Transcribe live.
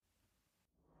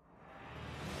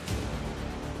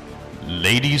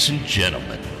Ladies and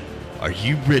gentlemen, are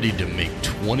you ready to make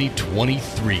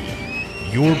 2023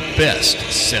 your best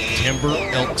September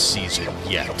elk season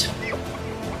yet?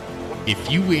 If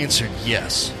you answered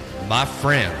yes, my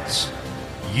friends,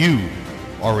 you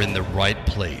are in the right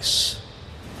place.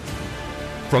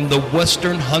 From the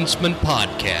Western Huntsman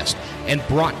Podcast and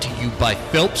brought to you by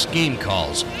Phelps Game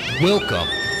Calls, welcome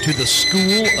to the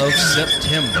School of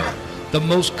September, the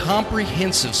most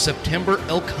comprehensive September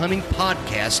elk hunting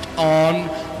podcast on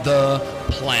the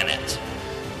planet.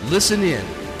 Listen in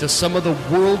to some of the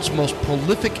world's most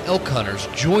prolific elk hunters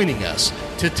joining us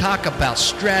to talk about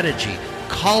strategy,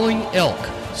 calling elk,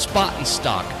 spot and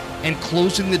stock, and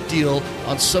closing the deal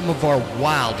on some of our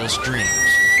wildest dreams.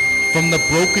 From the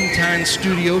Broken Tine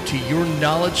Studio to your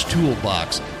knowledge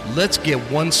toolbox, let's get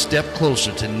one step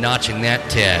closer to notching that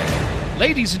tag.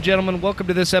 Ladies and gentlemen, welcome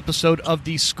to this episode of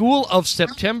the School of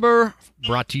September,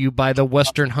 brought to you by the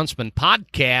Western Huntsman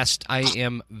Podcast. I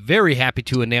am very happy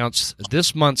to announce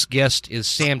this month's guest is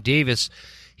Sam Davis.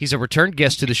 He's a return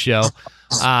guest to the show,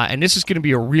 and this is going to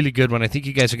be a really good one. I think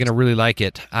you guys are going to really like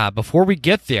it. Before we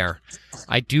get there,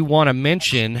 I do want to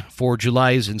mention for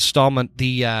July's installment,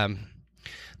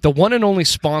 the one and only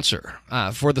sponsor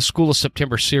for the School of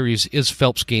September series is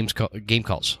Phelps Game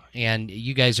Calls. And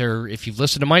you guys are, if you've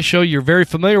listened to my show, you're very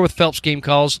familiar with Phelps Game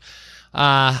Calls.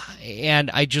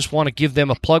 And I just want to give them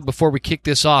a plug before we kick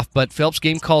this off. But Phelps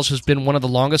Game Calls has been one of the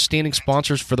longest standing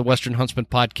sponsors for the Western Huntsman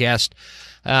Podcast.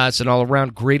 It's an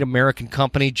all-around great American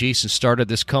company. Jason started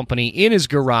this company in his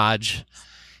garage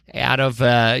out of,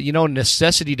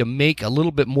 necessity to make a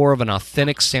little bit more of an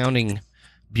authentic sounding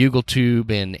bugle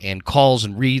tube and calls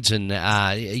and reeds and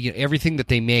everything that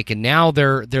they make. And now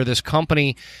they're this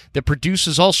company that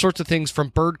produces all sorts of things from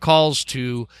bird calls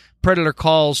to predator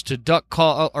calls to deer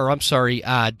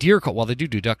call. Well, they do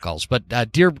duck calls, but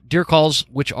deer calls,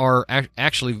 which are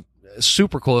actually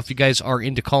super cool. If you guys are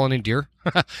into calling in deer,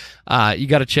 you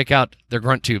got to check out their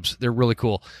grunt tubes. They're really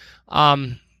cool.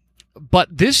 But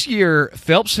this year,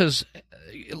 Phelps has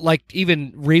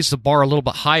even raised the bar a little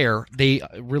bit higher. They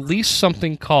released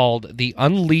something called the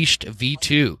Unleashed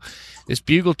V2. This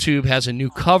bugle tube has a new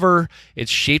cover.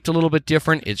 It's shaped a little bit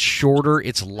different. It's shorter.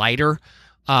 It's lighter.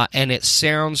 And it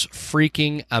sounds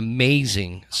freaking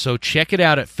amazing. So check it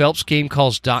out at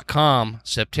PhelpsGameCalls.com.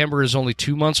 September is only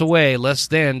 2 months away, less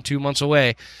than 2 months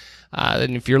away.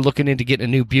 And if you're looking into getting a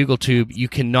new bugle tube, you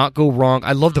cannot go wrong.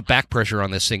 I love the back pressure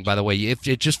on this thing, by the way.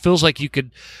 It just feels like you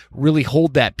could really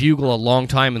hold that bugle a long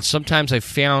time. And sometimes I've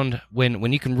found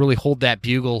when you can really hold that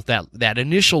bugle, that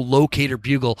initial locator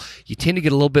bugle, you tend to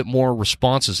get a little bit more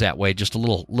responses that way. Just a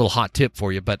little hot tip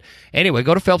for you. But anyway,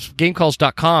 go to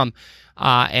PhelpsGameCalls.com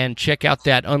and check out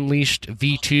that Unleashed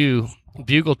V2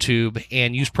 bugle tube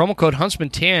and use promo code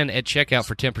Huntsman10 at checkout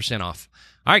for 10% off.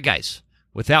 All right, guys,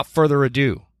 without further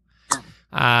ado,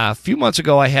 a few months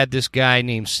ago, I had this guy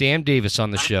named Sam Davis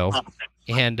on the show,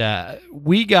 and I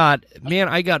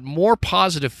got more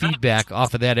positive feedback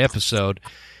off of that episode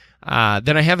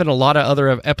than I have in a lot of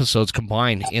other episodes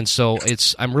combined. And so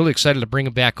I'm really excited to bring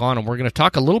him back on, and we're going to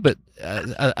talk a little bit,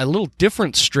 a little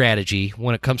different strategy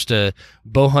when it comes to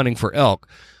bow hunting for elk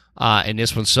in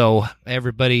this one. So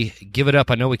everybody, give it up.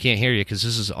 I know we can't hear you because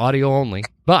this is audio only,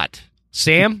 but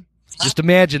Sam, just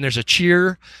imagine there's a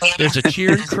cheering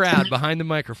crowd behind the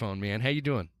microphone, man. How you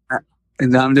doing?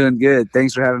 I'm doing good.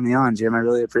 Thanks for having me on, Jim. I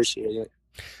really appreciate it.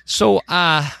 So,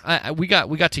 we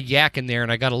got to yak in there,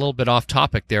 and I got a little bit off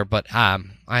topic there, but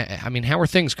I mean, how are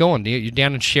things going? You're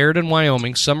down in Sheridan,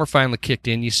 Wyoming. Summer finally kicked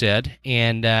in, you said,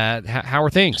 and how are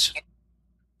things?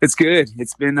 It's good.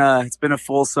 It's been a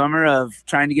full summer of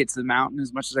trying to get to the mountain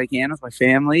as much as I can with my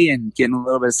family and getting a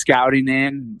little bit of scouting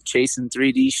in, chasing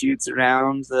 3D shoots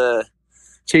around a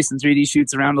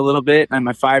little bit. And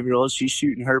my 5-year-old, she's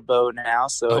shooting her bow now,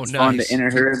 so it's fun to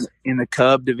enter her in the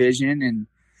Cub division. And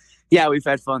yeah, we've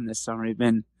had fun this summer. We've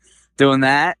been doing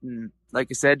that, and like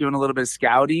I said, doing a little bit of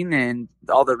scouting and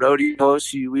all the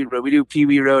rodeos. We do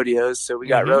Pee-wee rodeos, so we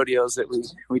got rodeos that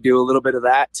we do a little bit of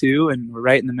that too, and we're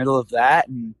right in the middle of that.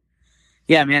 And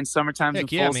yeah, man, summertime's in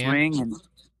full swing,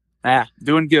 and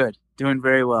doing good, doing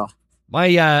very well.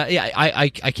 I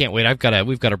can't wait.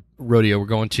 We've got a rodeo we're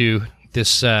going to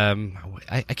this. I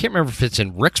can't remember if it's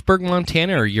in Rexburg,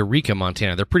 Montana, or Eureka,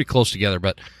 Montana. They're pretty close together,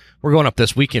 but we're going up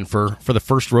this weekend for the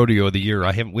first rodeo of the year.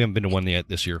 We haven't been to one yet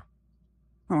this year.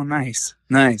 Oh, nice.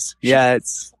 Yeah,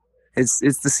 it's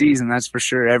the season, that's for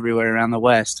sure, everywhere around the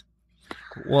West.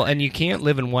 Well, and you can't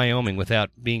live in Wyoming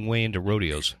without being way into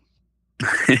rodeos.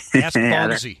 Ask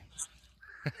Fonzie.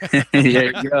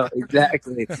 There you go.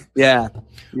 Exactly. Yeah.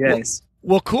 Yes.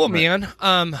 Well, cool, man.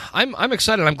 I'm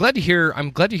excited. I'm glad to hear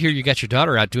you got your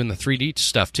daughter out doing the 3D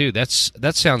stuff too. That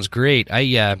sounds great.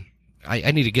 I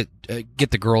need to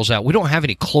get the girls out. We don't have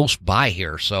any close by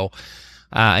here, so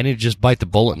I need to just bite the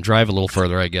bullet and drive a little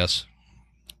further, I guess.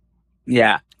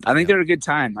 Yeah, I think they're a good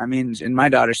time. I mean, and my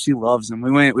daughter, she loves them.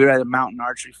 We were at a mountain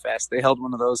archery fest. They held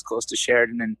one of those close to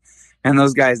Sheridan, and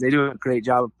those guys, they do a great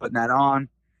job of putting that on,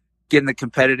 getting the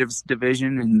competitive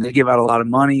division, and they give out a lot of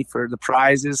money for the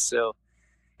prizes. So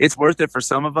it's worth it for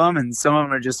some of them, and some of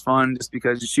them are just fun just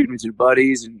because you're shooting with your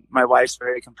buddies. And my wife's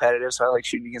very competitive, so I like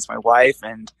shooting against my wife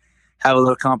and have a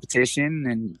little competition.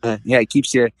 And it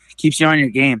keeps you on your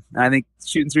game. And I think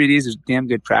shooting 3Ds is damn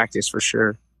good practice for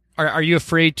sure. Are you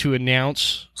afraid to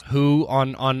announce who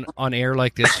on air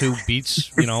like this, who beats,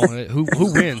 who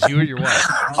wins, you or your wife?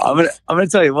 I'm gonna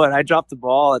tell you what, I dropped the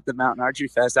ball at the Mountain Archery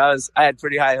Fest. I had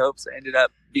pretty high hopes. I ended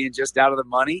up being just out of the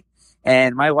money.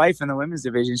 And my wife in the women's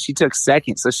division, she took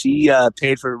second. So she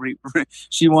paid for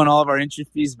she won all of our entry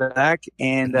fees back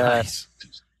and nice.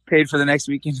 Paid for the next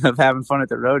weekend of having fun at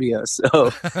the rodeo.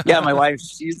 So yeah, my wife,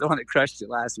 she's the one that crushed it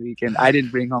last week, and I didn't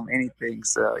bring home anything.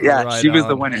 So yeah, right, she was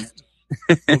the winner.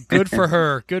 Well, good for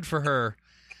her. Good for her.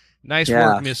 Nice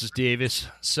work, Mrs. Davis.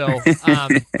 So,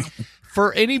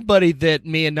 for anybody that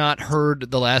may have not heard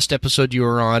the last episode you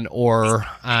were on or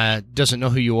doesn't know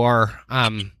who you are,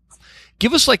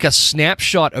 give us like a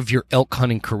snapshot of your elk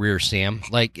hunting career, Sam.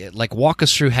 Like walk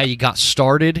us through how you got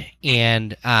started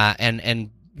and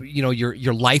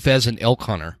your life as an elk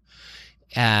hunter.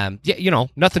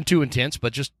 Nothing too intense,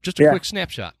 but just a quick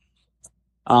snapshot.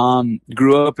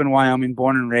 Grew up in Wyoming,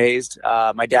 born and raised.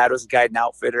 My dad was a guide and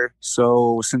outfitter.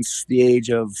 So since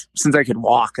I could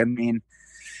walk, I mean,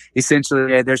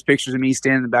 essentially there's pictures of me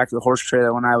standing in the back of the horse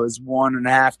trailer when I was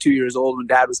 1.5, 2 years old, when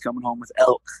dad was coming home with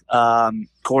elk,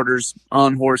 quarters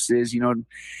on horses,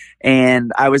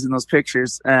 and I was in those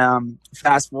pictures.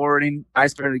 Fast forwarding, I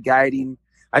started guiding.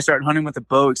 I started hunting with a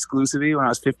bow exclusively when I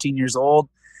was 15 years old.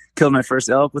 Killed my first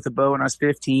elk with a bow when I was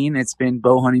 15. It's been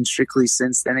bow hunting strictly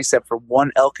since then, except for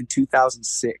one elk in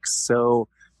 2006. So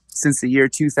since the year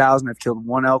 2000, I've killed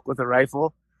one elk with a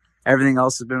rifle. Everything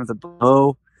else has been with a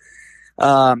bow.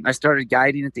 I started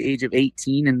guiding at the age of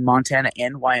 18 in Montana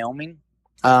and Wyoming.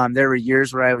 There were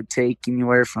years where I would take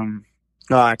anywhere from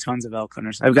tons of elk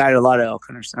hunters. I've guided a lot of elk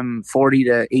hunters. I'm 40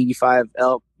 to 85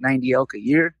 elk, 90 elk a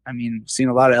year. I mean, seen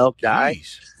a lot of elk die.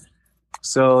 Jeez.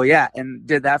 So yeah, and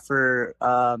did that for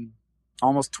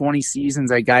almost 20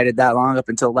 seasons. I guided that long up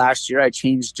until last year. I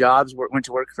changed jobs, went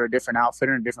to work for a different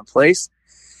outfitter in a different place,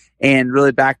 and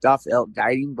really backed off the elk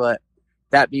guiding. But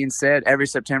that being said, every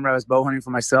September I was bow hunting for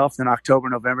myself. Then October,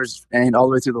 November, and all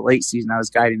the way through the late season, I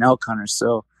was guiding elk hunters.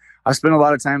 So I spent a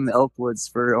lot of time in the elk woods.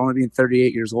 For only being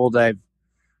 38 years old, I've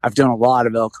done a lot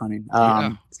of elk hunting.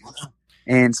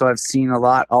 And so I've seen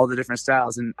all the different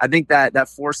styles. And I think that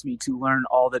forced me to learn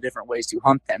all the different ways to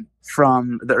hunt them,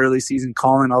 from the early season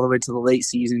calling all the way to the late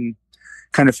season,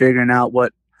 kind of figuring out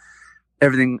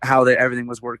how everything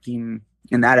was working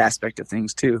in that aspect of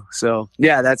things too. So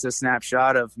yeah, that's a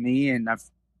snapshot of me. And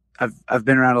I've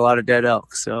been around a lot of dead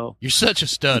elk. So you're such a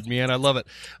stud, man. I love it.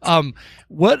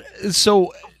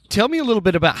 So tell me a little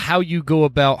bit about how you go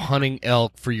about hunting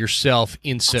elk for yourself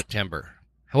in September.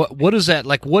 What is that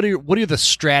like? What are the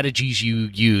strategies you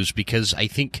use? Because I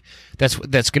think that's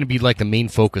going to be like the main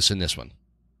focus in this one.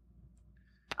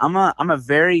 I'm a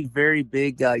very, very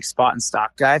big spot and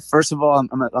stock guy. First of all,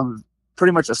 I'm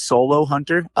pretty much a solo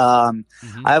hunter. I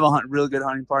have a real good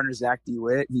hunting partner, Zach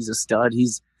DeWitt. He's a stud.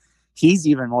 He's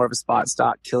even more of a spot and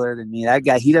stock killer than me. That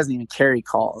guy, he doesn't even carry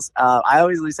calls. I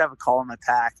always at least have a call in my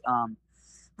pack.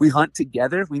 We hunt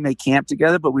together, we may camp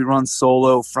together, but we run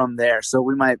solo from there. So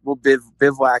we'll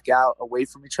bivouac out away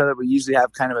from each other. We usually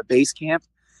have kind of a base camp.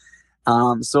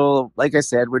 So like I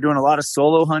said, we're doing a lot of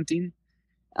solo hunting.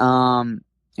 And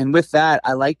with that,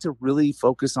 I like to really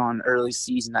focus on early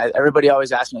season. Everybody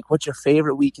always asks me, like, what's your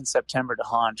favorite week in September to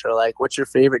hunt? Or like, what's your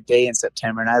favorite day in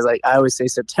September? And I always say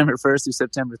September 1st through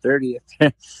September 30th.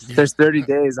 If there's 30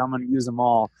 days, I'm going to use them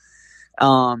all.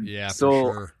 For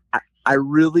sure. I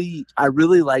really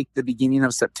like the beginning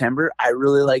of September. I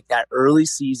really like that early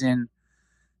season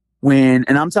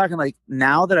and I'm talking like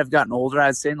now that I've gotten older,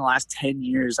 I'd say in the last 10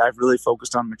 years, I've really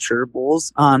focused on mature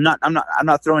bulls. I'm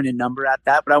not throwing a number at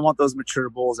that, but I want those mature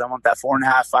bulls. I want that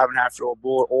 4.5, 5.5-year-old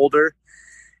bull or older.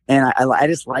 And I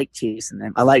just like chasing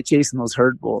them. I like chasing those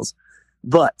herd bulls.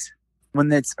 But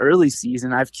when it's early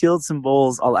season, I've killed some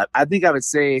bulls. I think I would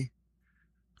say,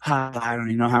 I don't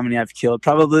even know how many I've killed.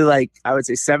 Probably like, I would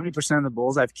say 70% of the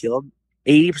bulls I've killed,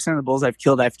 80% of the bulls I've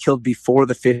killed before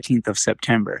the 15th of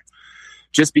September.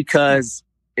 Just because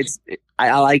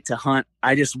I like to hunt.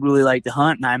 I just really like to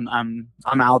hunt, and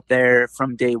I'm out there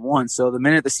from day one. So the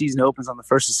minute the season opens on the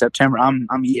 1st of September, I'm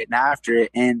getting after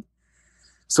it. And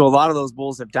so a lot of those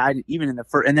bulls have died even in the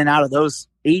first. And then out of those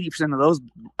 80%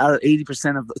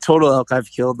 of the total elk I've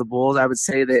killed, the bulls, I would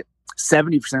say that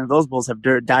 70% of those bulls have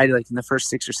died like in the first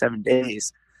 6 or 7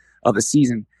 days of the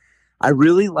season. I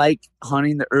really like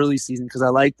hunting the early season because I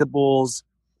like the bulls.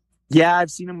 Yeah,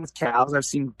 I've seen them with cows. I've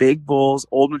seen big bulls,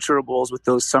 old mature bulls with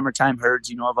those summertime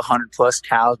herds, of 100+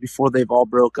 cows before they've all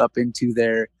broke up into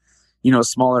their,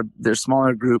 smaller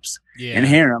groups and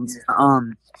harems.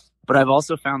 But I've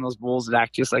also found those bulls that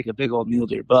act just like a big old mule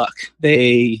deer buck.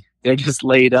 They're just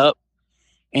laid up,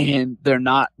 and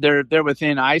they're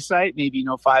within eyesight, maybe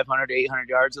 500 to 800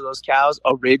 yards of those cows,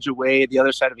 a ridge away, the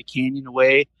other side of a canyon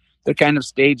away. They're kind of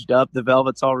staged up. The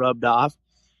velvet's all rubbed off.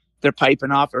 They're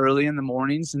piping off early in the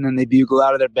mornings, and then they bugle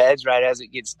out of their beds right as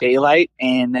it gets daylight,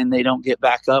 and then they don't get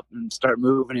back up and start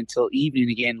moving until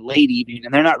evening again, late evening.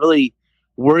 And they're not really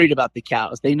worried about the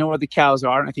cows. They know where the cows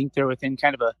are, and I think they're within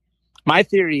kind of my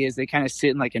theory is they kind of sit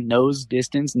in like a nose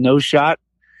shot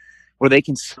where they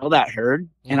can smell that herd.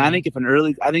 Mm-hmm. And I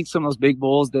think some of those big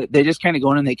bulls, they just kind of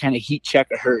go in and they kind of heat check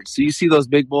a herd. So you see those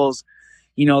big bulls,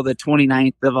 the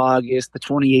 29th of August, the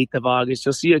 28th of August,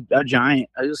 you'll see a giant,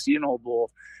 you'll see an old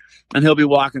bull. And he'll be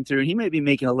walking through, and he may be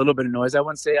making a little bit of noise. I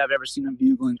wouldn't say I've ever seen him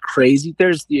bugling crazy.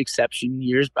 There's the exception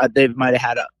years, but they might have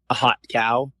had a hot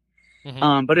cow.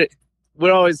 Mm-hmm. But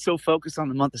we're always so focused on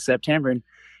the month of September, and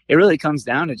it really comes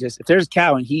down to just if there's a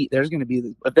cow in heat, there's going to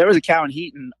be. If there was a cow in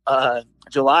heat in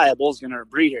July, a bull's going to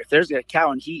breed her. If there's a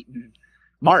cow in heat in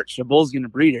March, a bull's going to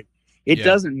breed her. It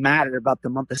doesn't matter about the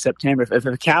month of September. If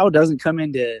a cow doesn't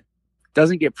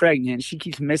get pregnant, she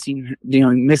keeps missing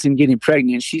getting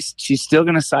pregnant, she's still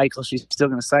going to cycle.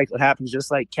 It happens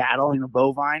just like cattle,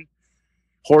 bovine,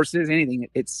 horses, anything.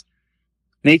 It's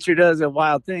nature does a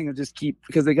wild thing of just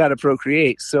because they got to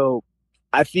procreate. So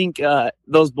I think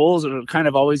those bulls are kind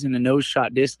of always in a nose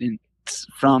shot distance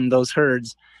from those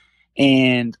herds.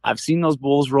 And I've seen those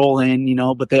bulls roll in,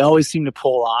 but they always seem to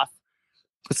pull off.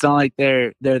 It's not like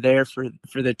they're there for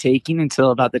the taking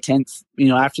until about the 10th.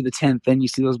 After the 10th, then you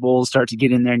see those bulls start to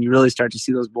get in there, and you really start to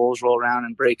see those bulls roll around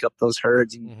and break up those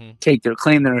herds and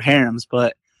claim their harems.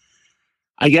 But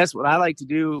I guess what I like to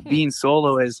do, being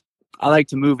solo, is I like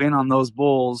to move in on those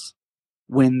bulls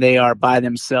when they are by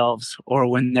themselves or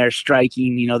when they're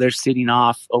striking. They're sitting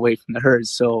off away from the herds.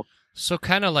 So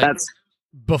kind of like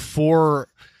before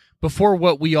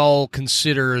what we all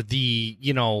consider the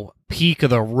peak of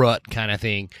the rut kind of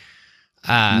thing.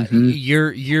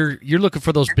 You're looking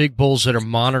for those big bulls that are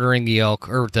monitoring the elk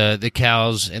or the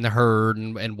cows in the herd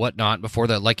and whatnot before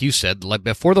that, like you said, like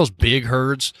before those big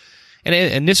herds.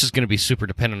 And this is going to be super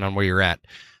dependent on where you're at.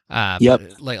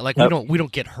 We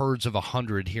don't get herds of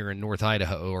 100 here in North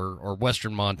Idaho or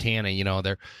Western Montana.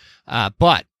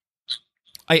 But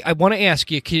I want to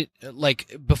ask you,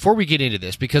 before we get into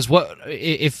this, because what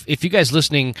if you guys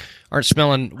listening aren't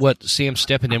smelling what Sam's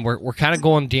stepping in, we're kind of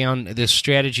going down this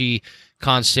strategy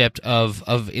concept of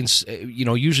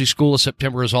usually School of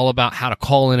September is all about how to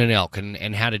call in an elk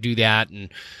and how to do that, and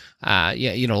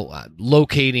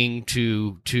locating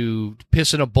to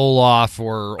pissing a bull off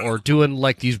or doing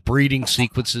like these breeding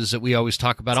sequences that we always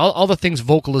talk about, all the things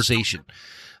vocalization.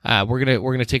 We're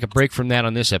gonna take a break from that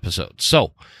on this episode.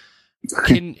 So.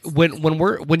 When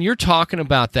you're talking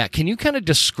about that, can you kind of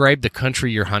describe the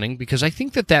country you're hunting? Because I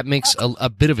think that makes a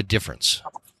bit of a difference.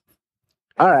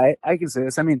 All right, I can say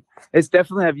this. I mean, it's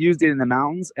definitely, I've used it in the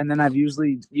mountains, and then I've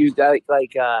usually used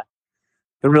the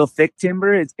real thick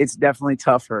timber. It's definitely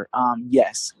tougher.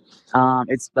 Yes.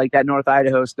 It's like that North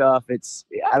Idaho stuff.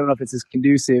 I don't know if it's as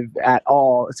conducive at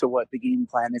all to what the game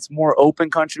plan. It's more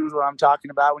open country is what I'm talking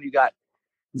about. When you got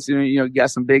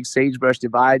some big sagebrush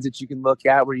divides that you can look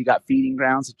at where you got feeding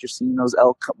grounds that you're seeing those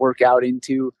elk work out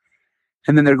into.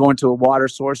 And then they're going to a water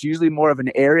source, usually more of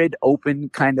an arid, open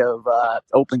kind of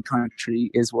open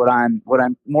country is what I'm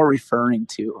more referring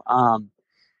to.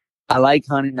 I like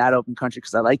hunting that open country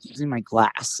because I like using my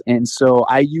glass. And so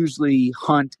I usually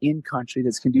hunt in country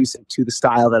that's conducive to the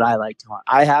style that I like to hunt.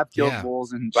 I have killed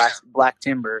bulls in black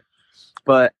timber,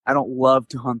 but I don't love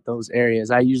to hunt those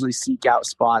areas. I usually seek out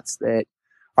spots that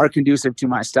are conducive to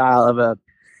my style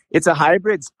it's a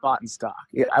hybrid spot and stock.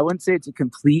 I wouldn't say it's a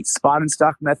complete spot and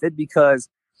stock method because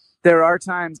there are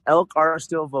times elk are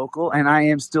still vocal and I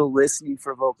am still listening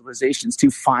for vocalizations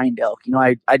to find elk.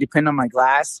 I depend on my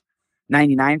glass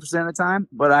 99% of the time,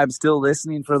 but I'm still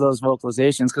listening for those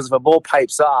vocalizations because if a bull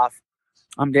pipes off,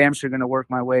 I'm damn sure going to work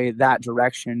my way that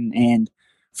direction and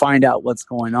find out what's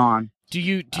going on. Do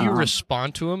you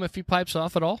respond to him if he pipes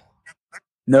off at all?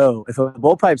 No, if a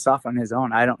bull pipes off on his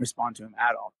own, I don't respond to him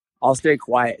at all. I'll stay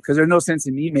quiet because there's no sense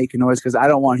in me making noise because I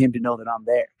don't want him to know that I'm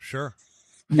there. Sure.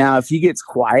 Now, if he gets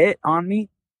quiet on me,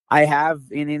 I have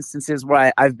in instances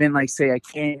where I've been like, say, a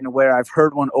canyon where I've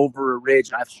heard one over a ridge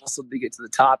and I've hustled to get to the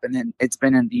top, and then it's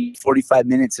been in the 45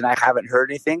 minutes and I haven't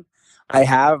heard anything. I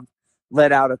have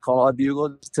let out a call, a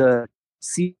bugle, to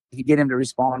see if you get him to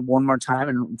respond one more time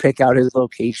and pick out his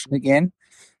location again.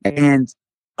 And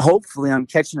hopefully I'm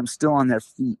catching them still on their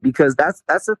feet, because that's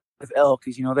a with elk,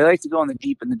 is, you know, they like to go in the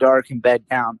deep in the dark and bed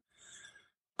down.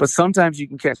 But sometimes you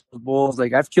can catch bulls.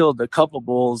 Like, I've killed a couple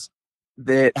bulls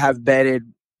that have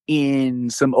bedded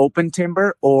in some open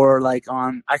timber, or like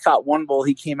I caught one bull.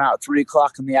 He came out at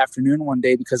 3:00 in the afternoon one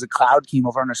day because a cloud came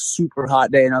over on a super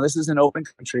hot day. Now, this is an open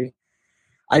country.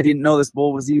 I didn't know this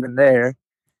bull was even there.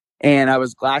 And I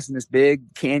was glassing this big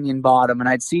canyon bottom, and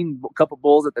I'd seen a couple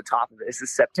bulls at the top of it. This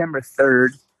is September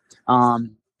 3rd.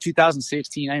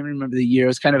 2016. I don't remember the year. It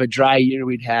was kind of a dry year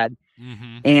we'd had.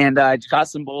 Mm-hmm. And I caught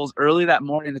some bulls early that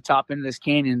morning at the top end of this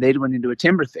canyon. They'd went into a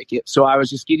timber thicket. So I was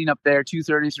just getting up there,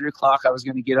 2:30, 3:00. I was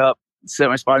going to get up, set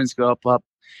my spotting scope up,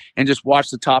 and just watch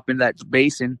the top end of that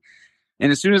basin.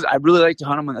 And as soon as I really like to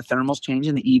hunt them when the thermals change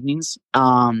in the evenings.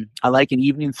 I like an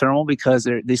evening thermal because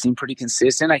they seem pretty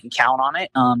consistent. I can count on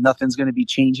it. Nothing's going to be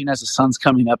changing as the sun's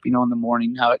coming up, you know, in the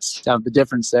morning, how the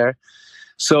difference there.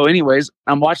 So anyways,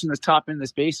 I'm watching this top end of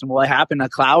this basin. Well, it happened, a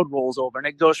cloud rolls over, and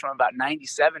it goes from about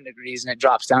 97 degrees and it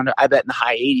drops down to, I bet, in the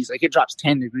high 80s. Like, it drops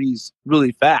 10 degrees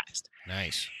really fast.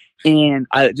 Nice. And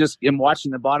I just am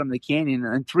watching the bottom of the canyon,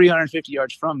 and 350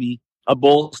 yards from me, a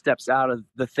bull steps out of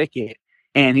the thicket,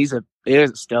 and he was a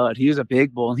stud. He was a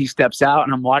big bull, and he steps out,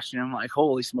 and I'm watching him like,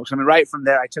 holy smokes. I mean, right from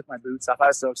there, I took my boots off. I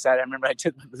was so excited. I remember I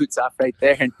took my boots off right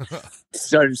there and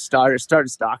started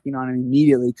stalking on him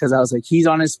immediately, because I was like, he's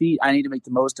on his feet. I need to make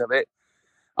the most of it.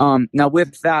 Now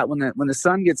with that, when the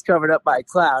sun gets covered up by a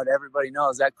cloud, everybody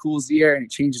knows that cools the air and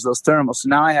it changes those thermals. So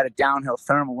now I had a downhill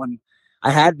thermal when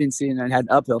I had been seeing I had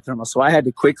an uphill thermal. So I had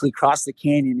to quickly cross the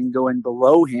canyon and go in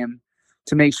below him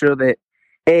to make sure that,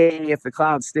 A, if the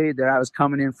cloud stayed there, I was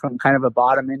coming in from kind of a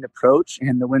bottom end approach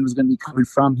and the wind was going to be coming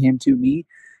from him to me.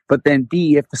 But then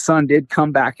B, if the sun did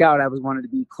come back out, I wanted to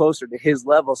be closer to his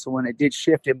level. So when it did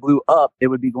shift and blew up, it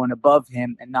would be going above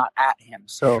him and not at him.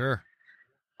 So sure.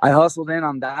 I hustled in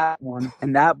on that one,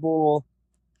 and that bull,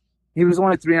 he was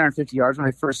only 350 yards when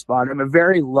I first spotted him. A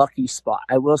very lucky spot.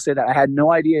 I will say that I had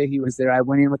no idea he was there. I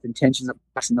went in with intentions of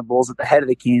passing the bulls at the head of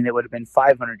the canyon that would have been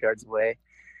 500 yards away.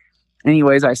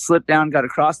 Anyways, I slipped down, got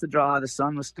across the draw. The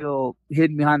sun was still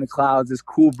hidden behind the clouds. This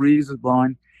cool breeze was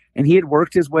blowing, and he had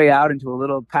worked his way out into a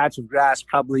little patch of grass,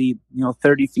 probably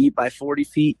 30 feet by 40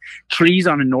 feet. Trees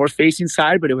on a north-facing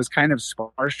side, but it was kind of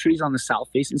sparse trees on the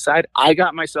south-facing side. I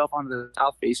got myself onto the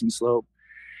south-facing slope,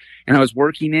 and I was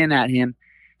working in at him.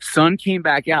 Sun came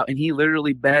back out, and he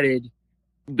literally bedded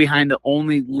behind the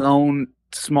only lone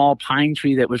small pine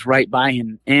tree that was right by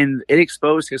him, and it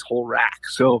exposed his whole rack.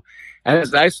 So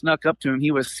as I snuck up to him, he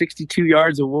was 62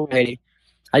 yards away.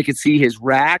 I could see his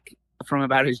rack from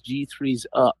about his G3s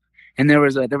up, and there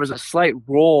was a slight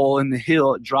roll in the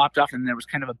hill. It dropped off, and there was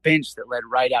kind of a bench that led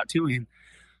right out to him.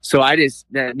 So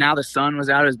now the sun was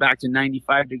out. It was back to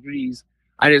 95 degrees.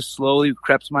 I just slowly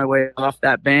crept my way off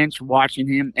that bench, watching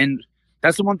him. And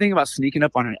that's the one thing about sneaking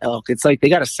up on an elk. It's like they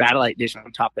got a satellite dish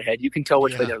on top of their head. You can tell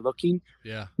which way they're looking.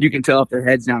 Yeah. You can tell if their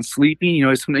head's down sleeping.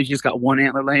 Sometimes you just got one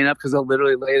antler laying up, because they'll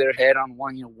literally lay their head on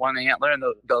one antler, and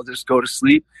they'll just go to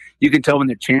sleep. You can tell when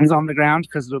their chin's on the ground,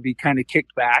 because it'll be kind of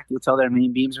kicked back. You'll tell their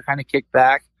main beams are kind of kicked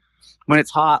back. When it's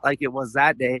hot, like it was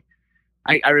that day,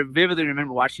 I vividly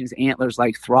remember watching his antlers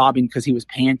like throbbing because he was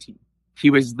panting. He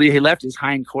left his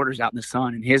hind quarters out in the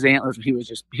sun, and his antlers, he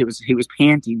was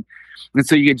panting. And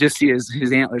so you could just see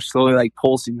his antlers slowly like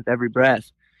pulsing with every breath.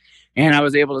 And I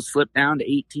was able to slip down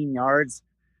to 18 yards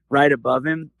right above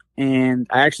him. And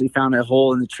I actually found a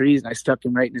hole in the trees, and I stuck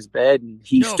him right in his bed, and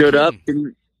he stood up.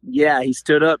 He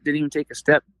stood up, didn't even take a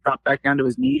step, dropped back down to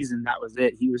his knees, and that was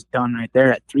it. He was done right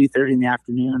there at 3:30 in the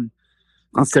afternoon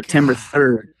on September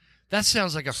 3rd. That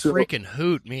sounds like a freaking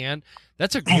hoot, man.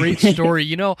 That's a great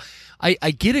story.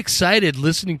 I get excited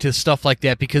listening to stuff like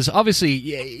that, because obviously,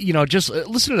 just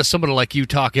listening to somebody like you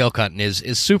talk elk hunting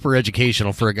is super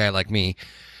educational for a guy like me.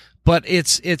 But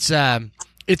it's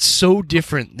so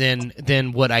different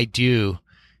than what I do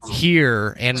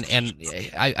here, and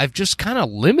I've just kind of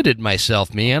limited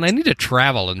myself, man. I need to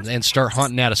travel and start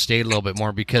hunting out of state a little bit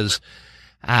more, because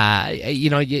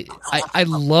I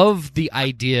love the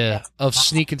idea of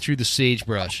sneaking through the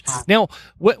sagebrush. Now,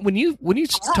 when you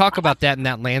talk about that in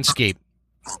that landscape,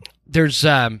 there's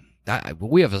are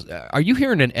you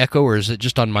hearing an echo, or is it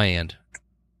just on my end?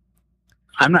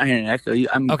 I'm not hearing an echo.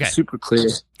 I'm okay. Super clear.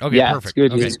 Okay, yeah, perfect.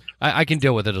 Good, okay. I can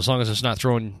deal with it as long as it's not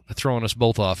throwing us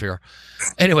both off here.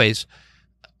 Anyways,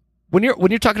 when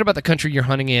you're talking about the country you're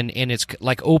hunting in, and it's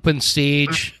like open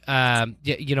sage,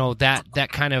 you know, that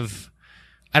kind of,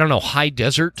 I don't know, high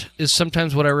desert is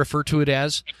sometimes what I refer to it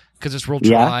as, because it's real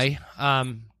dry.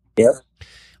 Yeah.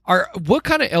 What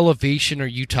kind of elevation are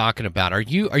you talking about? Are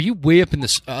you way up in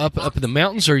the up in the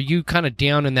mountains, or are you kind of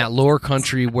down in that lower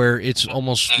country where it's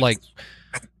almost like,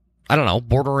 I don't know,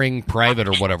 bordering private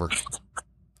or whatever?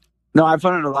 No, I've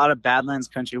hunted a lot of Badlands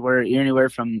country where you're anywhere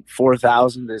from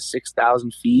 4,000 to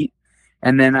 6,000 feet.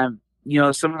 And then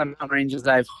some of the mountain ranges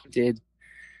I've hunted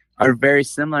are very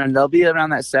similar, and they'll be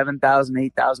around that 7,000,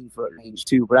 8,000 foot range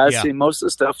too. But I would say most of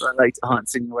the stuff I like to hunt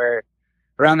is anywhere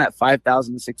around that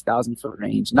 5,000 to 6,000 foot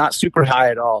range. Not super high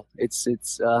at all. It's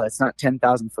not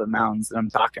 10,000 foot mountains that I'm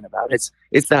talking about. It's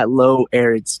that low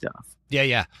arid stuff.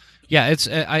 Yeah. It's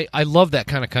I love that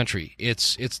kind of country.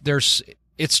 It's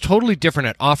totally different.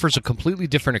 It offers a completely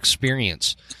different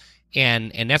experience,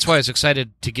 and that's why I was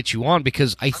excited to get you on,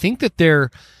 because I think that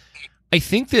there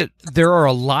are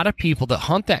a lot of people that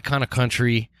hunt that kind of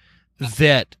country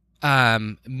that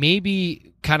maybe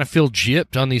kind of feel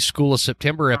gypped on these School of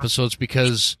September episodes,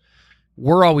 because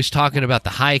we're always talking about the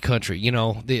high country, you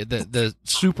know, the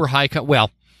super high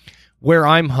well, where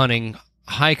I'm hunting,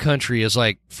 high country is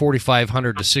like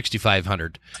 4,500 to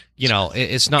 6,500. You know,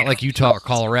 it's not like Utah or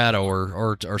Colorado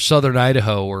or southern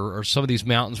Idaho or some of these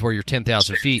mountains where you're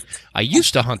 10,000 feet. I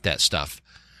used to hunt that stuff,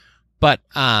 but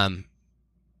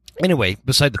anyway,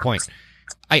 beside the point.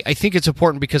 I think it's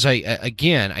important because I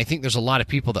think there's a lot of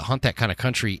people that hunt that kind of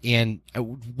country. And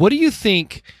what do you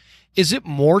think? Is it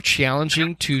more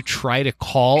challenging to try to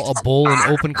call a bull in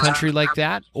open country like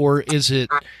that, or is it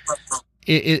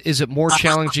more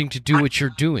challenging to do what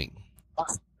you're doing?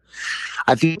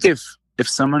 I think if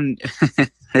someone,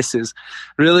 this is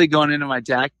really going into my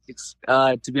tactics,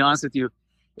 to be honest with you,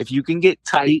 if you can get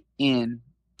tight in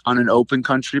on an open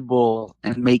country bull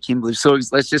and make him believe. So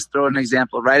let's just throw an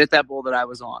example right at that bull that I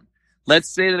was on. Let's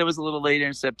say that it was a little later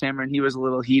in September and he was a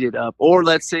little heated up, or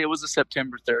let's say it was a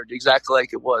September 3rd, exactly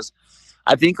like it was.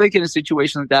 I think like in a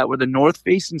situation like that where the north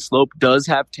facing slope does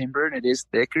have timber and it is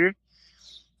thicker,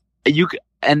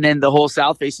 and then the whole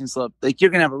south facing slope, like you're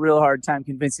going to have a real hard time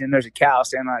convincing him there's a cow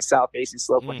standing on a south facing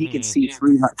slope when he can see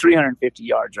 350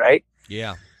 yards, right?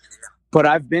 Yeah. But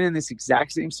I've been in this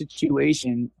exact same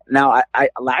situation. Now,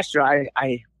 last year,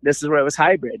 this is where I was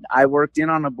hybrid. I worked in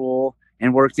on a bull,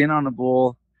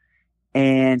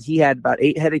 and he had about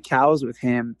 8 head of cows with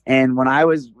him. And when I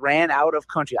ran out of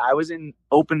country, I was in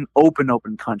open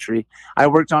country. I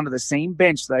worked onto the same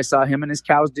bench that I saw him and his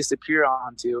cows disappear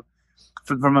onto.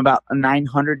 From about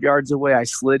 900 yards away, I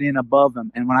slid in above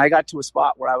him. And when I got to a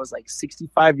spot where I was like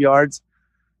 65 yards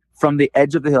from the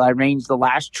edge of the hill, I ranged the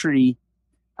last tree.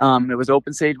 It was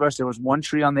open sagebrush. There was one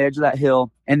tree on the edge of that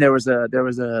hill, and there was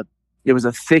a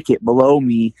thicket below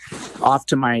me off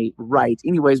to my right.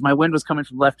 Anyways, my wind was coming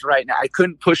from left to right. Now I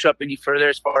couldn't push up any further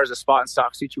as far as the spot and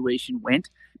stock situation went,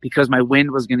 because my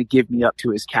wind was going to give me up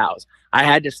to his cows. I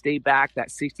had to stay back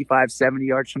that 65, 70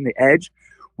 yards from the edge.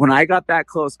 When I got that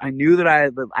close, I knew that I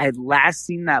had last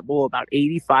seen that bull about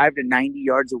 85 to 90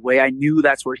 yards away. I knew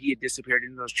that's where he had disappeared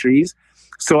into those trees.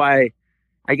 So I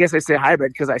guess I say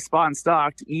hybrid because I spot and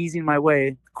stalked, easing my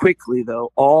way quickly,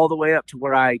 though, all the way up to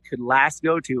where I could last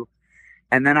go to.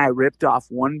 And then I ripped off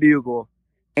one bugle.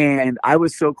 And I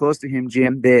was so close to him,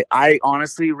 Jim, that I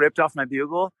honestly ripped off my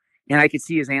bugle, and I could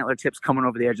see his antler tips coming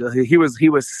over the edge of the hill. He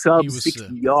was sub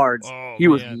 60 yards. He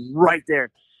was right there.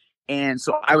 And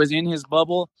so I was in his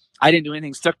bubble. I didn't do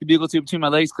anything. Stuck the bugle tube between my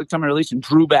legs, clicked on my release, and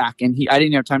drew back. And I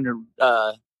didn't have time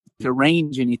to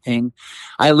range anything.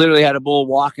 I literally had a bull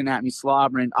walking at me,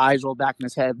 slobbering, eyes rolled back in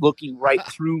his head, looking right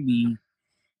through me.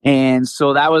 And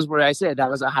so that was where I said that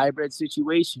was a hybrid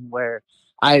situation where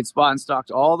I had spot and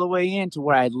stalked all the way in to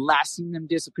where I had last seen them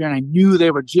disappear. And I knew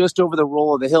they were just over the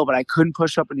roll of the hill, but I couldn't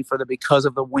push up any further because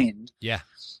of the wind. Yeah.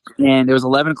 And it was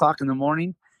 11 o'clock in the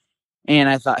morning. And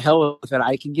I thought, hell with it,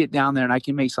 I can get down there and I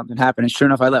can make something happen. And sure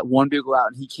enough, I let one bugle out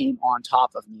and he came on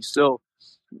top of me. So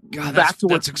back to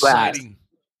what's exciting.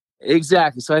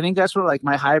 Exactly. So I think that's where like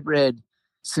my hybrid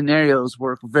scenarios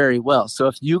work very well. So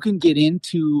if you can get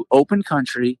into open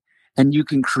country and you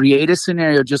can create a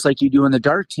scenario just like you do in the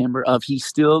dark timber of he's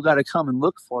still got to come and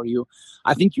look for you,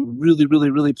 I think you really,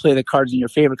 really, really play the cards in your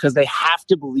favor because they have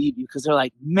to believe you because they're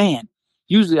like, man,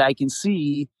 usually I can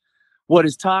see what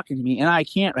is talking to me and I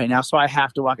can't right now, so I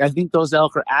have to walk. I think those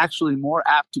elk are actually more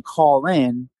apt to call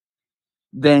in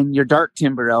than your dark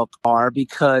timber elk are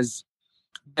because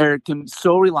they're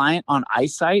so reliant on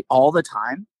eyesight all the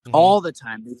time all the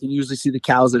time. They can usually see the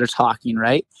cows that are talking,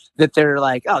 right? That they're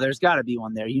like, oh, there's got to be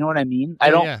one there. You know what I mean? I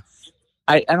don't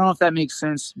know if that makes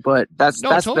sense, but that's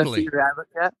totally the theory I look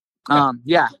at.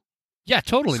 Yeah,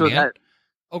 totally, so man.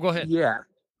 Go ahead. Yeah.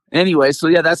 Anyway,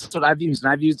 so that's what I've used,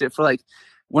 and I've used it for like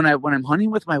when I'm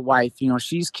hunting with my wife. I think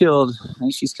she's killed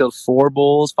 5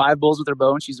 bulls with her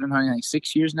bow, and she's been hunting like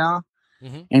 6 years now.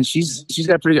 And she's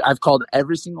got pretty good. I've called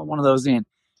every single one of those in,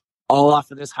 all off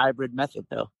of this hybrid method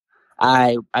though.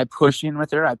 I push in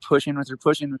with her, push in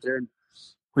with her. And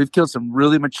we've killed some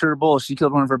really mature bulls. She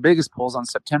killed one of her biggest bulls on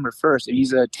September 1st. And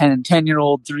he's a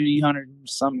 10-year-old, 300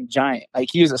 some giant. Like,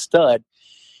 he was a stud.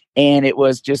 And it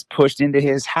was just pushed into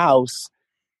his house,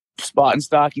 spot and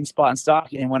stocking.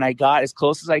 And when I got as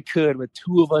close as I could with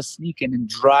 2 of us sneaking in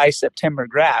dry September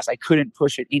grass, I couldn't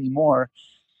push it anymore.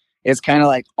 It's kind of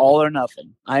like all or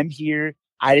nothing. I'm here.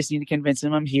 I just need to convince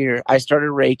him I'm here. I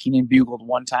started raking and bugled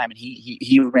one time, and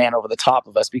he ran over the top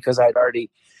of us because I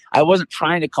wasn't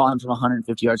trying to call him from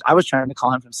 150 yards. I was trying to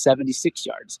call him from 76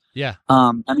 yards. Yeah.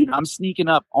 I'm sneaking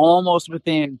up almost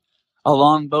within a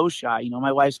long bow shot.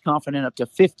 My wife's confident up to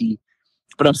 50,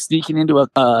 but I'm sneaking into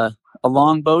a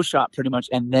long bow shot pretty much,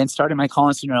 and then starting my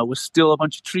calling scenario with still a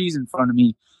bunch of trees in front of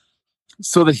me,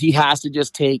 so that he has to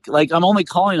just take, like, I'm only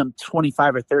calling him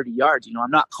 25 or 30 yards. I'm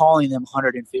not calling them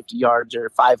 150 yards or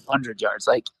 500 yards.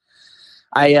 Like,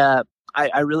 I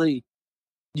really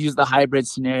use the hybrid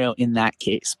scenario in that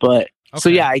case. But So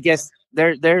yeah, I guess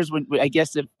there's when, I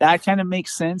guess if that kind of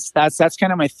makes sense, that's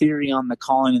kind of my theory on the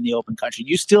calling in the open country.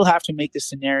 You still have to make the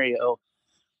scenario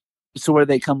so where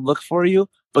they come look for you,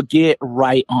 but get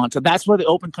right on. So that's where the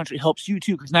open country helps you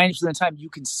too, because 90% of the time you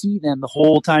can see them the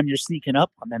whole time you're sneaking up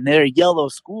on them. They're a yellow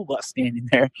school bus standing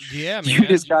there. Yeah, man. You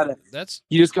just gotta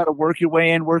work your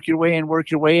way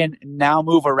in, and now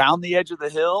move around the edge of the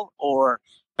hill or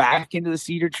back into the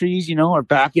cedar trees, or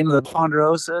back into the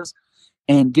ponderosas,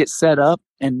 and get set up,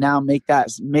 and now make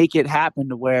it happen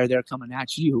to where they're coming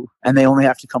at you, and they only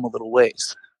have to come a little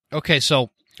ways. Okay, so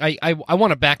I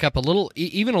want to back up a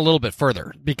little bit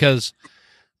further, because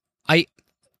I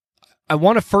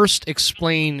want to first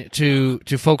explain to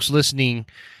folks listening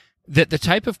that the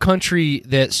type of country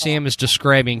that Sam is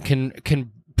describing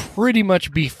can pretty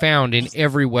much be found in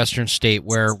every Western state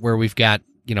where we've got,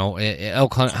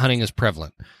 elk hunting is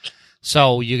prevalent.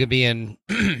 So you could be in,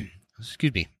 you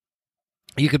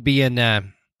could be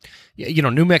in,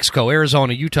 New Mexico,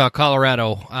 Arizona, Utah,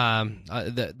 Colorado,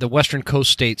 the western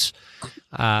coast states,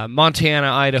 Montana,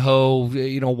 Idaho,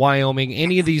 Wyoming,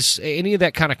 any of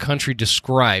that kind of country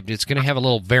described. It's going to have a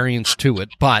little variance to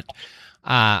it, but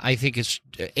I think it's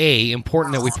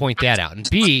important that we point that out, and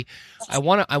B, I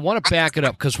want to back it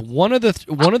up, because one of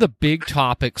the big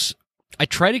topics I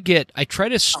try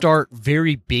to start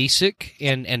very basic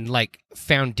and like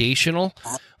foundational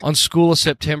on School of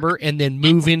September, and then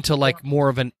move into like more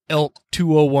of an elk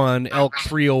 201, elk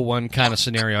 301 kind of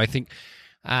scenario. I think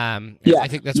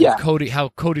that's how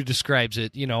Cody describes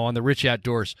it, on the Rich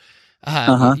Outdoors,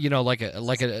 like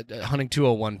a hunting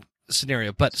 201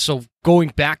 scenario. But so going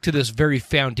back to this very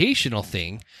foundational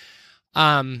thing,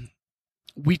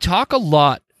 we talk a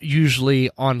lot usually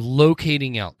on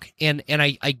locating elk, and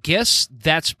I guess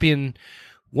that's been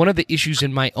one of the issues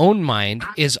in my own mind.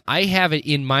 Is I have it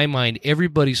in my mind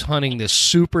everybody's hunting this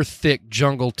super thick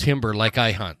jungle timber like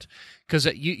I hunt, because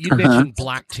you mentioned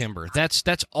black timber. That's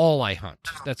all I hunt.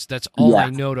 That's all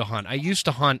I know to hunt. I used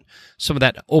to hunt some of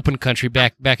that open country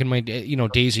back in my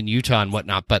days in Utah and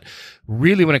whatnot, but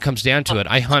really when it comes down to it,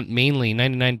 I hunt mainly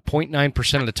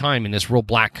 99.9% of the time in this real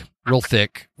black, real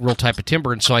thick, real type of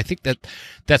timber. And so I think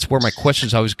that's where my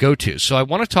questions always go to. So I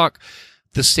want to talk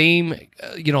the same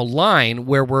line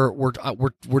where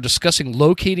we're discussing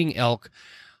locating elk,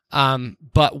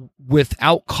 but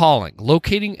without calling.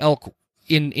 Locating elk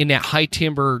in that high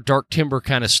timber, dark timber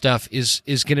kind of stuff is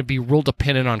going to be real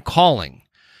dependent on calling.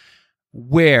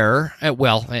 Where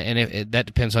that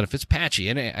depends on if it's patchy.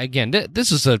 And again,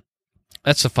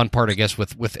 that's the fun part, I guess,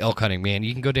 with elk hunting, man.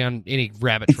 You can go down any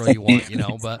rabbit trail you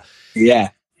want, but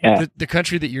yeah. The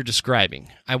country that you're describing,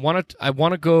 I want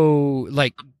to go,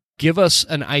 like, give us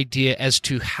an idea as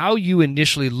to how you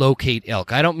initially locate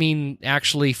elk. I don't mean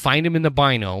actually find them in the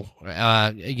bino,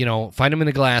 find them in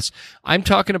the glass. I'm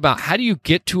talking about how do you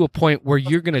get to a point where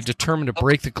you're going to determine to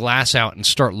break the glass out and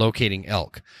start locating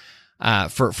elk.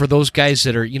 For those guys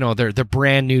that are, they're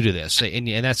brand new to this, and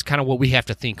that's kind of what we have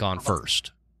to think on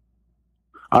first.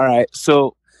 All right,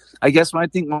 so I guess when I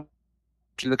think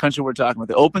the country we're talking about,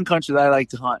 the open country that I like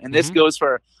to hunt, and this goes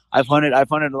for, I've hunted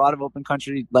a lot of open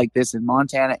country like this in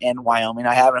Montana and Wyoming.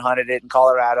 I haven't hunted it in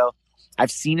Colorado.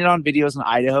 I've seen it on videos in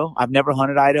Idaho. I've never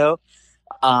hunted Idaho.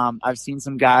 I've seen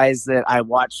some guys that I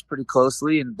watch pretty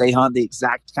closely, and they hunt the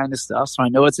exact kind of stuff. So I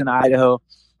know it's in Idaho.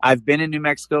 I've been in New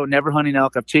Mexico, never hunting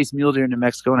elk. I've chased mule deer in New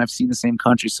Mexico, and I've seen the same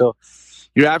country. So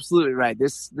you're absolutely right.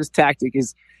 This tactic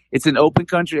it's an open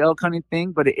country elk hunting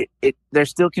thing, but it there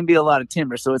still can be a lot of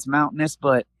timber. So it's mountainous,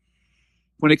 but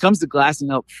when it comes to glassing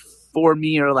elk, for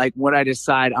me, or like what I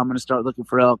decide I'm going to start looking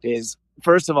for elk is,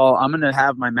 first of all, I'm going to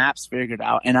have my maps figured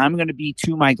out, and I'm going to be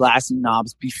to my glassing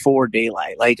knobs before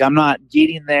daylight. Like, I'm not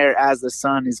getting there as the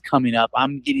sun is coming up.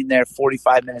 I'm getting there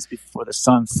 45 minutes before the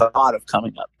sun thought of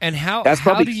coming up. And how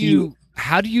do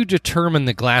you determine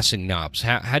the glassing knobs?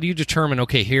 How do you determine,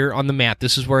 okay, here on the map,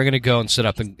 this is where I'm going to go and set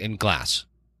up and glass?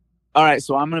 All right,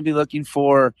 so I'm going to be looking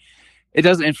for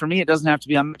and for me, it doesn't have to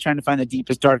be, I'm trying to find the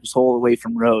deepest, darkest hole away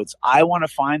from roads. I want to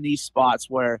find these spots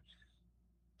where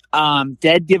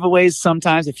dead giveaways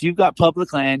sometimes, if you've got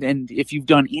public land and if you've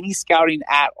done any scouting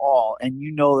at all and you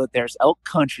know that there's elk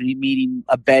country, meaning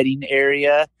a bedding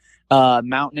area,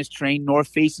 mountainous terrain,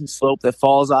 north-facing slope that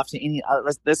falls off to any,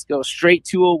 let's go straight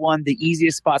 201, the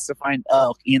easiest spots to find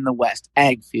elk in the West,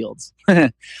 ag fields. Yeah.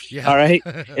 All right?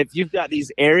 If you've got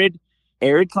these arid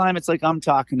climates like I'm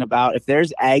talking about, if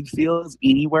there's ag fields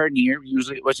anywhere near,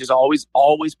 usually, which is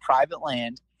always private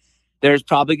land, there's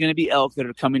probably going to be elk that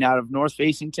are coming out of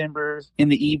north-facing timber in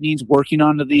the evenings, working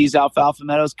onto these alfalfa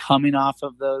meadows, coming off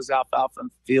of those alfalfa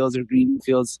fields or green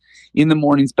fields in the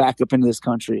mornings back up into this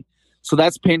country. So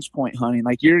that's pinch point hunting.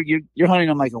 Like you're hunting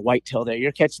them like a whitetail there.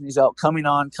 You're catching these elk coming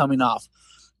on, coming off.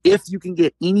 If you can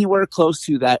get anywhere close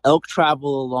to that, elk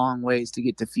travel a long ways to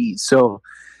get to feed. So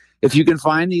if you can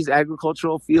find these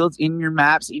agricultural fields in your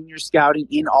maps, in your scouting,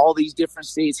 in all these different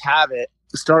states have it,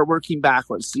 start working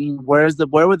backwards, seeing where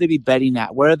would they be bedding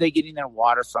at? Where are they getting their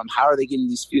water from? How are they getting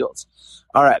these fields?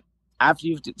 All right. After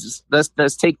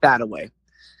let's take that away,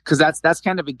 because that's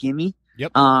kind of a gimme.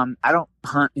 Yep. I don't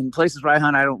hunt in places where I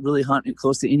hunt. I don't really hunt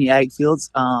close to any ag fields.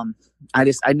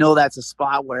 I know that's a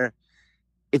spot where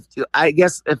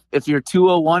if you're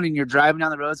 201 and you're driving down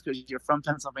the roads because you're from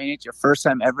Pennsylvania, it's your first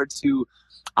time ever to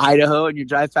Idaho, and you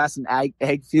drive past an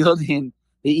ag field in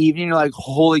the evening, you're like,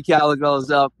 holy cow, look at all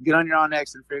those elk. Get on your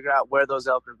OnX and figure out where those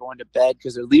elk are going to bed,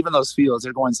 because they're leaving those fields.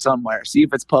 They're going somewhere. See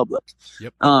if it's public.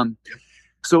 Yep.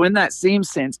 So in that same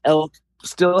sense, elk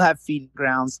still have feeding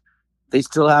grounds. They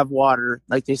still have water.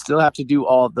 Like, they still have to do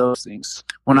all of those things.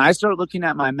 When I start looking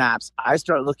at my maps, I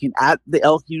start looking at the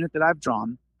elk unit that I've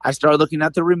drawn. I start looking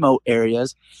at the remote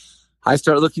areas. I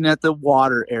start looking at the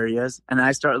water areas, and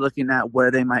I start looking at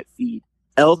where they might feed.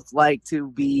 Elk like to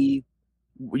be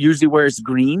usually where it's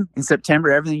green. In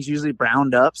September, everything's usually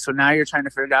browned up. So now you're trying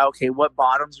to figure out, okay, what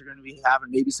bottoms are going to be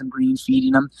having maybe some green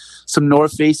feeding them, some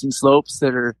north-facing slopes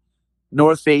that are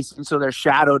north-facing, so they're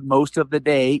shadowed most of the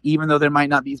day, even though there might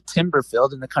not be timber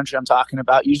filled in the country I'm talking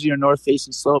about. Usually your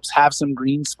north-facing slopes have some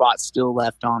green spots still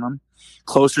left on them,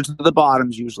 closer to the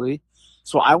bottoms usually.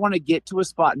 So I want to get to a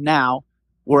spot now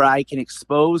where I can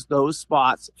expose those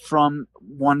spots from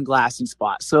one glassing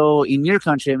spot. So in your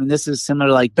country, I mean, this is similar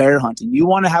to like bear hunting. You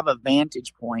want to have a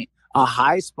vantage point, a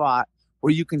high spot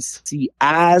where you can see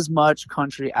as much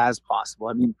country as possible.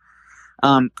 I mean,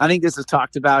 I think this is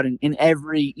talked about in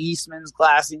every Eastman's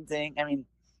glassing thing. I mean,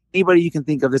 anybody you can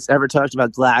think of that's ever talked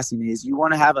about glassing is you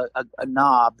want to have a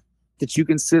knob that you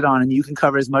can sit on and you can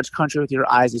cover as much country with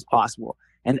your eyes as possible.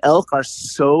 And elk are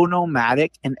so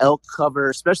nomadic, and elk cover,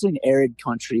 especially in arid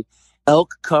country, can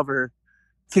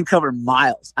cover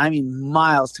miles. I mean,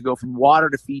 miles to go from water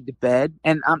to feed to bed.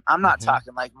 And I'm not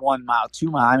talking like 1 mile,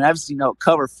 2 miles. I mean, I've seen elk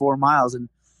cover 4 miles. And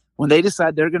when they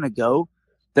decide they're going to go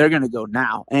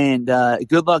now. And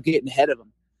good luck getting ahead of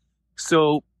them.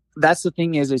 So that's the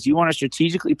thing is you want to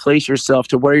strategically place yourself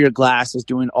to where your glass is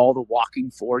doing all the walking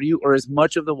for you, or as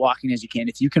much of the walking as you can.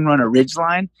 If you can run a ridge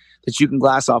line that you can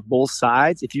glass off both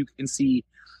sides, if you can see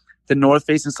the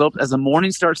north-facing slopes, as the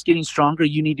morning starts getting stronger,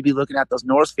 you need to be looking at those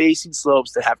north-facing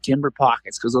slopes that have timber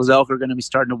pockets, because those elk are going to be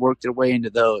starting to work their way into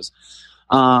those.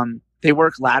 They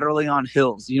work laterally on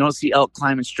hills. You don't see elk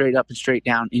climbing straight up and straight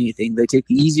down anything. They take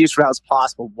the easiest routes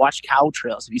possible. Watch cow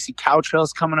trails. If you see cow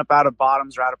trails coming up out of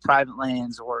bottoms or out of private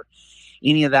lands or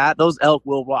any of that, those elk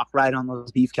will walk right on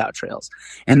those beef cow trails.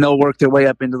 And they'll work their way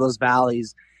up into those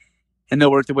valleys, and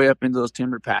they'll work their way up into those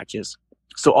timber patches.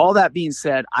 So all that being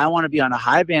said, I want to be on a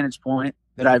high vantage point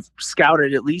that I've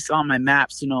scouted at least on my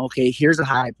maps to know, okay, here's a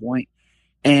high point,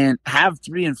 and have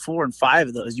 3 and 4 and 5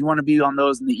 of those. You want to be on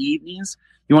those in the evenings.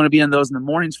 You want to be on those in the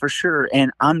mornings for sure. And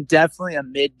I'm definitely a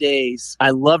middays.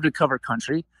 I love to cover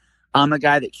country. I'm a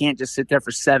guy that can't just sit there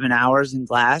for 7 hours in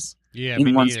glass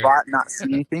in one spot and not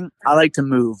see anything. I like to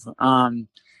move.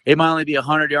 it might only be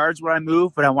 100 yards where I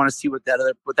move, but I want to see what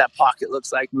that pocket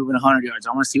looks like moving 100 yards.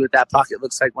 I want to see what that pocket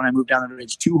looks like when I move down the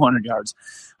ridge 200 yards.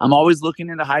 I'm always looking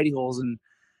into hidey holes, and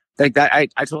like that.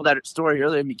 I told that story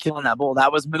earlier, me killing that bull.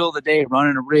 That was middle of the day,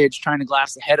 running a ridge, trying to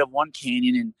glass the head of one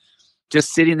canyon, and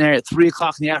just sitting there at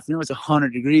 3:00 in the afternoon. It was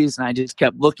 100 degrees, and I just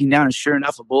kept looking down, and sure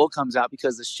enough, a bull comes out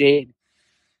because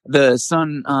the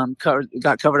sun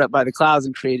got covered up by the clouds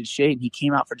and created shade, and he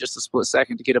came out for just a split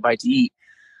second to get a bite to eat.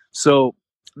 So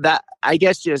that, I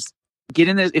guess, just get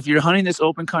in this. If you're hunting this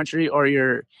open country or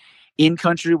you're in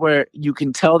country where you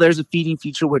can tell there's a feeding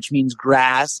feature, which means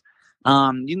grass, you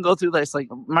can go through this. Like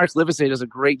Mark Livesay does a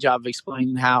great job of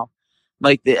explaining how,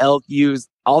 like, the elk use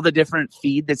all the different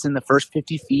feed that's in the first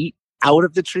 50 feet out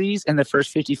of the trees and the first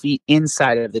 50 feet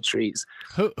inside of the trees.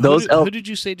 Who did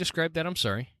you say describe that? I'm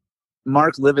sorry.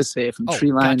 Mark Livesay from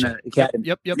Treeline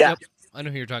Academy. Yep. I know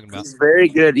who you're talking about. He's very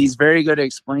good. He's very good at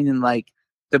explaining, like,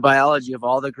 the biology of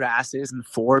all the grasses and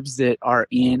forbs that are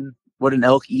in what an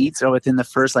elk eats are within the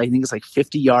first, I think it's like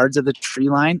 50 yards of the tree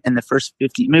line, and the first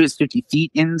 50, maybe it's 50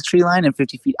 feet in the tree line and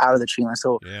 50 feet out of the tree line.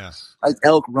 So like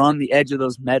elk run the edge of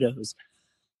those meadows.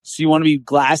 So you want to be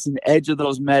glassing the edge of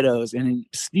those meadows and in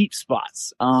steep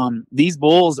spots. These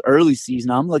bulls early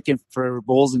season, I'm looking for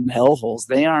bulls in hell holes.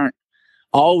 They aren't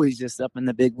always just up in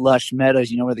the big lush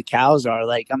meadows, where the cows are.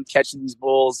 Like, I'm catching these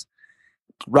bulls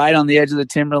right on the edge of the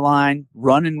timber line,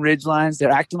 running ridge lines. They're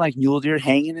acting like mule deer,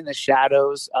 hanging in the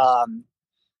shadows.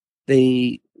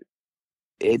 There's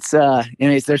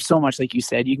so much, like you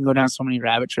said, you can go down so many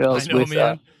rabbit trails. I know,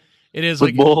 man. It is with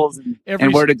like bulls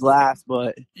and where to glass,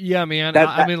 but yeah, man.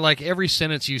 I mean, like, every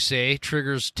sentence you say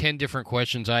triggers 10 different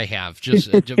questions I have, just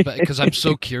because I'm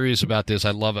so curious about this.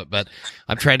 I love it, but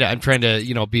I'm trying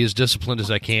to be as disciplined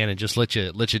as I can and just let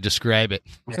you describe it.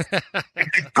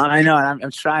 I know, and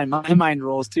I'm trying. My mind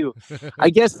rolls too. I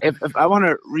guess if I want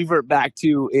to revert back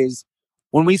to is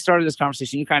when we started this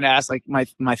conversation, you kind of asked like my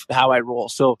how I roll.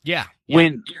 So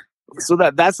So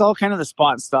that's all kind of the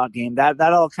spot and stock game. That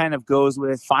all kind of goes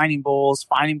with finding bulls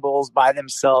by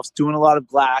themselves, doing a lot of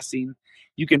glassing.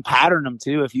 You can pattern them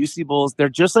too. If you see bulls, they're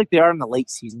just like they are in the late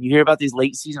season. You hear about these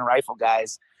late season rifle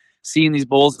guys seeing these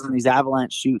bulls in these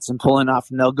avalanche shoots and pulling off,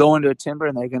 and they'll go into a timber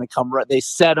and they're going to come right. They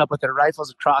set up with their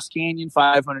rifles across canyon,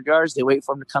 500 yards. They wait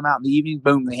for them to come out in the evening.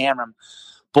 Boom, they hammer them.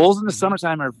 Bulls in the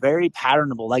summertime are very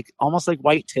patternable, like almost like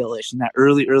whitetail-ish in that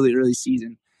early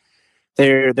season.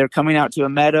 They're coming out to a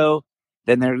meadow,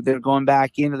 then they're going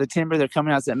back into the timber. They're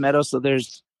coming out to that meadow. So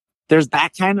there's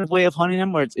that kind of way of hunting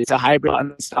them where it's a hybrid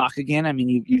on stock again. I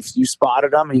mean, you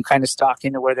spotted them and you kind of stalk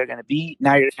into where they're going to be.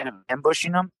 Now you're kind of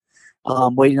ambushing them,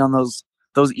 waiting on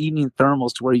those evening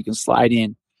thermals to where you can slide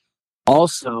in.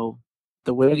 Also,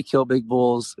 the way to kill big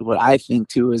bulls, what I think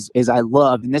too is I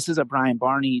love, and this is a Brian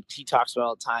Barney, he talks about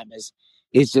all the time,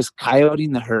 is just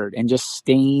coyoting the herd and just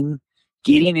getting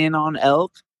in on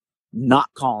elk, not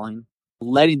calling,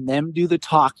 letting them do the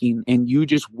talking, and you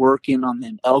just work in on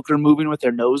them. Elk are moving with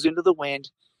their nose into the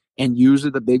wind, and usually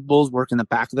the big bulls work in the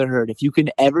back of the herd. If you can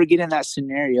ever get in that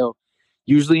scenario,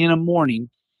 usually in a morning,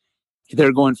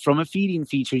 they're going from a feeding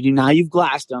feature. Now you've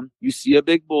glassed them. You see a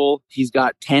big bull. He's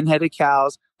got 10 head of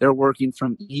cows. They're working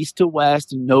from east to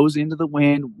west, nose into the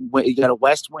wind. You got a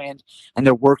west wind, and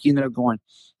they're working. They're going.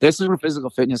 This is where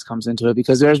physical fitness comes into it,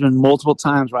 because there's been multiple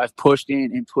times where I've pushed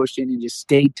in and just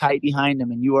stayed tight behind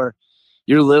them, and you're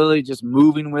literally just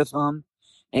moving with them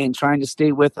and trying to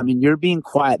stay with them, and you're being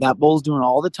quiet. That bull's doing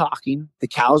all the talking. The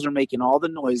cows are making all the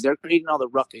noise. They're creating all the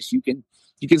ruckus. You can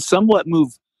somewhat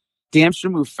damn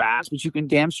sure move fast, but you can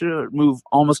damn sure move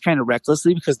almost kind of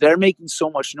recklessly, because they're making so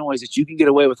much noise that you can get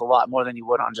away with a lot more than you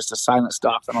would on just a silent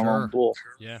stalk on a lone bull.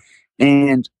 Yeah.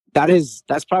 And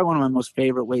that's probably one of my most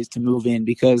favorite ways to move in,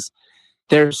 because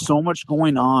there's so much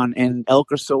going on, and elk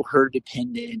are so herd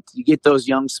dependent. You get those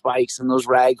young spikes and those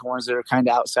raghorns that are kind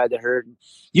of outside the herd.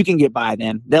 You can get by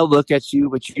them. They'll look at you,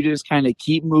 but you just kind of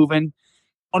keep moving.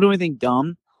 Don't do anything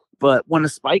dumb. But when a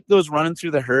spike goes running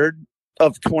through the herd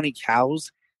of 20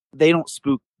 cows, they don't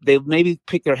spook. They maybe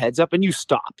pick their heads up and you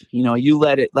stop. You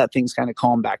let things kind of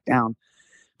calm back down.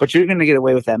 But you're going to get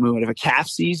away with that movement. If a calf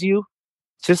sees you,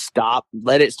 just stop,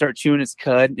 let it start chewing its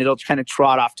cud. It'll kind of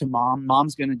trot off to mom.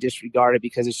 Mom's going to disregard it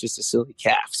because it's just a silly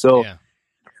calf. So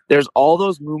there's all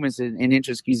those movements and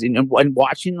interest keys, and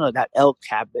watching that elk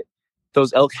habit,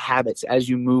 those elk habits as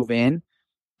you move in.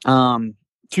 2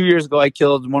 years ago, I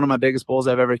killed one of my biggest bulls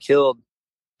I've ever killed,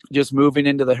 just moving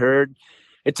into the herd.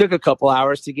 It took a couple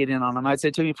hours to get in on him. I'd say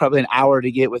it took me probably an hour to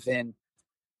get within.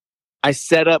 I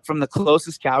set up from the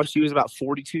closest cow. She was about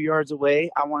 42 yards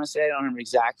away, I want to say. I don't remember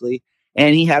exactly.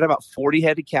 And he had about 40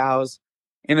 head of cows,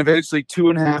 And eventually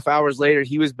 2.5 hours later,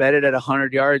 he was bedded at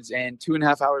 100 yards. And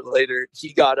 2.5 hours later,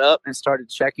 he got up and started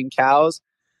checking cows.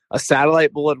 A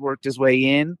satellite bull had worked his way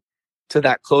in to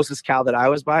that closest cow that I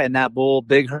was by. And that bull,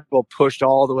 big herd bull, pushed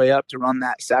all the way up to run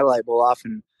that satellite bull off.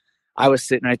 And I was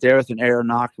sitting right there with an arrow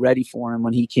nock ready for him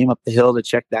when he came up the hill to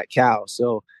check that cow.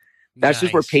 So that's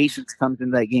just where patience comes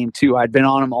into that game too. I'd been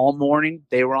on them all morning.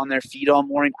 They were on their feet all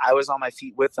morning. I was on my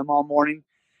feet with them all morning.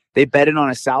 They bedded on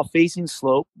a south-facing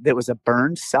slope that was a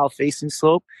burned south-facing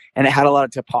slope, and it had a lot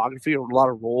of topography or a lot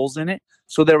of rolls in it.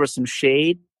 So there was some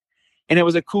shade, and it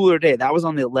was a cooler day. That was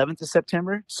on the 11th of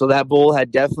September. So that bull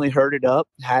had definitely herded up.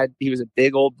 He was a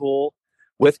big old bull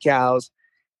with cows,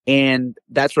 and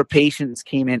that's where patience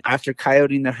came in. After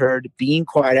coyoting the herd, being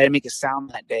quiet, I didn't make a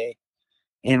sound that day,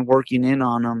 and working in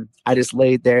on them, I just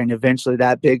laid there, and eventually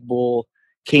that big bull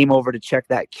came over to check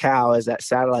that cow as that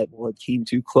satellite bull came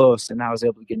too close, and I was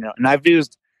able to get it out. And I've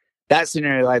used that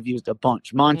scenario. I've used a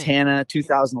bunch. Montana,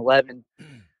 2011,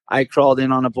 I crawled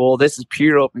in on a bull. This is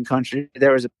pure open country.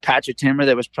 There was a patch of timber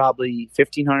that was probably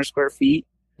 1,500 square feet.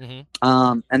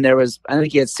 And there was, I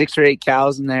think he had 6 or 8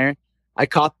 cows in there. I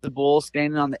caught the bull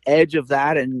standing on the edge of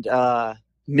that, and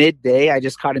midday, I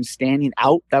just caught him standing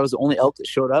out. That was the only elk that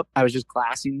showed up. I was just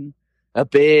glassing a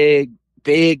big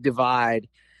divide.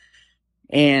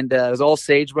 And it was all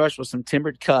sagebrush with some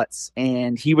timbered cuts.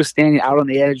 And he was standing out on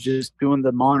the edge just doing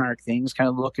the monarch things, kind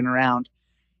of looking around.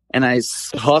 And I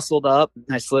hustled up and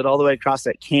I slid all the way across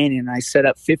that canyon. And I set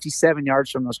up 57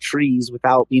 yards from those trees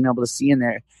without being able to see in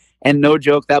there. And no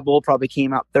joke, that bull probably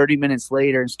came out 30 minutes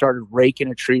later and started raking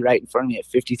a tree right in front of me at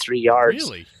 53 yards.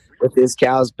 Really? With his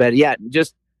cow's bed. Yeah,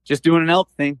 just doing an elk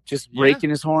thing, just raking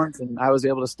his horns. And I was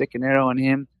able to stick an arrow in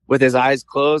him with his eyes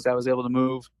closed. I was able to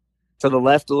move to the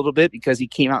left a little bit because he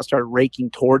came out and started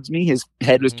raking towards me. His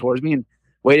head was towards me, and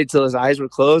waited till his eyes were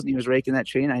closed and he was raking that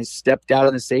tree. And I stepped out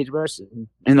of the sagebrush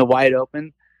in the wide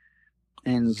open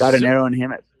and got an arrow in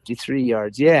him at 53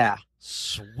 yards. Yeah.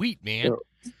 Sweet, man.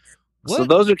 So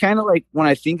those are kind of like when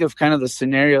I think of kind of the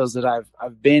scenarios that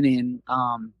I've been in,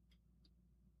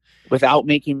 without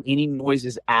making any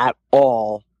noises at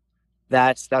all.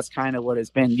 That's kind of what it's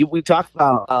been. We talked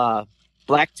about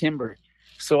black timber.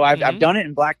 So I've done it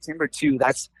in black timber too.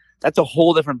 That's a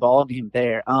whole different ballgame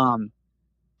there.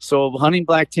 So hunting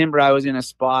black timber, I was in a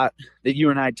spot that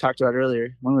you and I talked about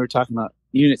earlier when we were talking about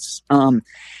units.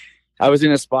 I was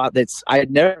in a spot I had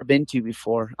never been to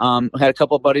before. I had a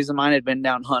couple of buddies of mine had been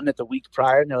down hunting at the week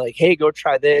prior, and they're like, "Hey, go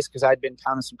try this," because I'd been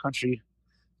pounding some country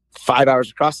 5 hours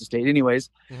across the state.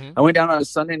 Anyways, I went down on a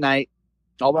Sunday night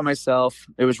all by myself.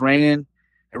 It was raining.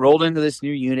 I rolled into this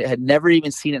new unit, had never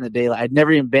even seen it in the daylight. I'd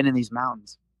never even been in these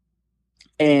mountains.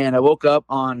 And I woke up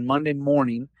on Monday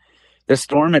morning. The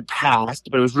storm had passed,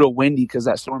 but it was real windy because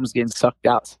that storm was getting sucked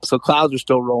out. So clouds were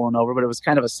still rolling over, but it was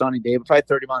kind of a sunny day, but probably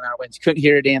 30-mile-an-hour winds. You couldn't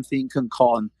hear a damn thing, couldn't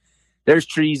call. And there's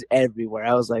trees everywhere.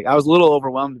 I was a little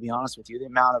overwhelmed, to be honest with you, the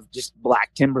amount of just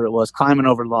black timber it was, climbing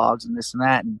over logs and this and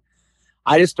that. And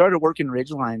I just started working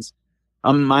ridge lines.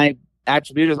 My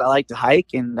attribute is I like to hike,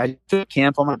 and I took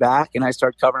camp on my back and I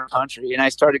started covering country, and I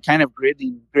started kind of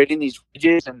gritting these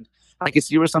ridges, and I could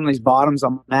see where some of these bottoms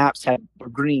on maps were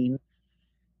green.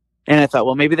 And I thought,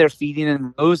 well, maybe they're feeding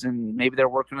in those, and maybe they're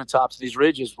working on the tops of these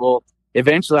ridges. Well,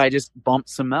 eventually I just bumped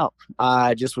some elk.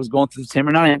 I just was going through the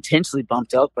timber, not intentionally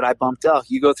bumped elk, but I bumped elk.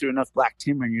 You go through enough black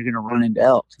timber and you're going to run into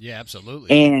elk. Yeah, absolutely.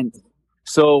 And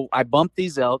so I bumped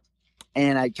these elk,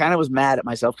 and I kind of was mad at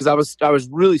myself because I was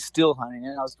really still hunting,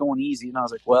 and I was going easy. And I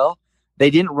was like, well, they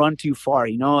didn't run too far.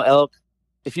 Elk,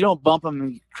 if you don't bump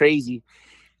them crazy,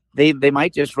 they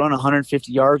might just run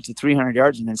 150 yards to 300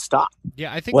 yards and then stop.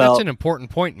 Yeah, I think that's an important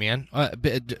point, man.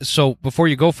 So before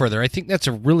you go further, I think that's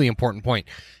a really important point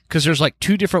because there's like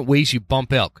 2 different ways you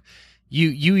bump elk.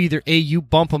 You either A, you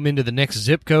bump them into the next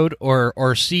zip code,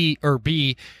 or C or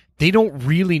B, they don't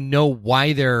really know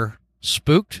why they're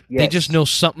spooked. Yes. They just know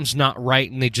something's not right,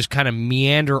 and they just kind of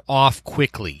meander off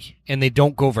quickly, and they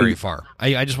don't go very far.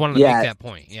 I just wanted to make that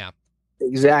point. Yeah,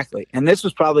 exactly. And this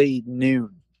was probably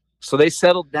noon. So they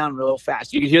settled down real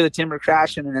fast. You could hear the timber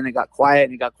crashing, and then it got quiet,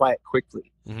 and it got quiet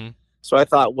quickly. So I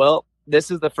thought, well, this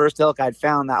is the first elk I'd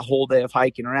found that whole day of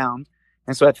hiking around.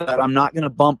 And so I thought, I'm not going to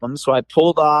bump them. So I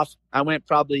pulled off. I went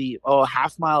probably a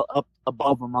half mile up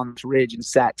above them on this ridge and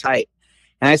sat tight.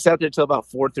 And I sat there till about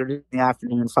 4:30 in the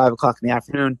afternoon, 5 o'clock in the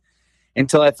afternoon,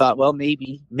 until I thought, well,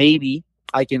 maybe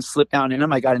I can slip down in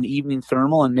them. I got an evening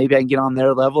thermal, and maybe I can get on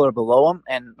their level or below them,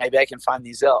 and maybe I can find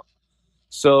these elk.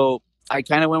 So I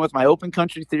kind of went with my open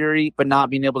country theory, but not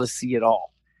being able to see it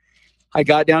all. I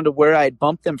got down to where I had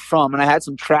bumped them from, and I had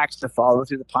some tracks to follow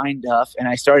through the pine duff, and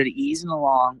I started easing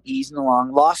along,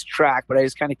 lost track, but I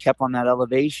just kind of kept on that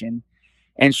elevation.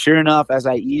 And sure enough, as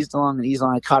I eased along,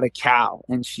 I caught a cow,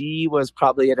 and she was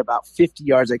probably at about 50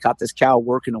 yards. I caught this cow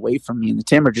working away from me in the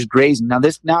timber, just grazing. Now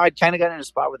I'd kind of got in a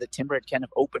spot where the timber had kind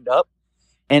of opened up,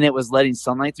 and it was letting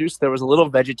sunlight through. So there was a little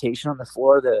vegetation on the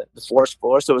floor, the forest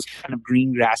floor. So it was kind of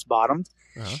green grass bottomed.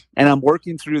 Uh-huh. And I'm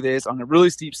working through this on a really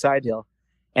steep side hill,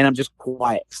 and I'm just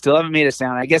quiet. Still haven't made a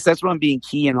sound. I guess that's what I'm being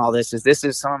key in all this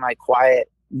is some of my quiet,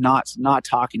 not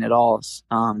talking at all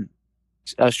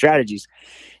strategies.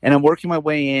 And I'm working my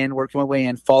way in,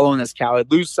 following this cow.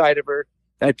 I'd lose sight of her.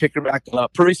 Then I pick her back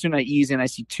up. Pretty soon I ease in. I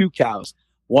see two cows.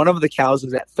 One of the cows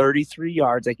is at 33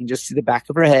 yards. I can just see the back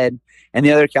of her head. And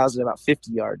the other cow's at about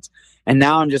 50 yards. And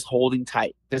now I'm just holding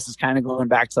tight. This is kind of going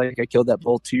back to like I killed that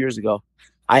bull 2 years ago.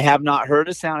 I have not heard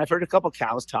a sound. I've heard a couple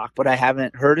cows talk, but I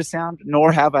haven't heard a sound,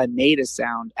 nor have I made a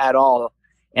sound at all.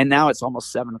 And now it's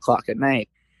almost 7 o'clock at night.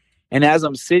 And as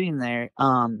I'm sitting there,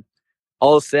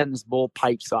 all of a sudden this bull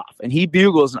pipes off and he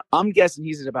bugles. And I'm guessing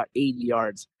he's at about 80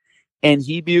 yards. And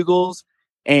he bugles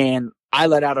and I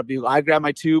let out a bugle. I grab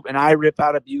my tube and I rip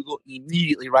out a bugle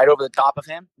immediately right over the top of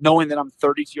him, knowing that I'm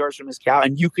 32 yards from his cow.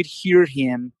 And you could hear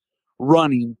him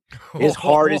running as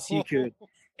hard as he could.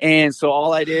 And so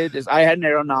all I did is I had an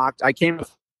arrow knocked. The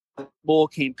bull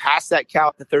came past that cow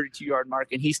at the 32-yard mark,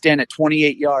 and he's standing at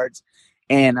 28 yards.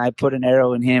 And I put an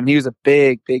arrow in him. He was a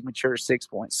big, mature 6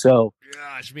 point. So,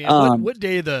 gosh, man, what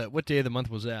day of the month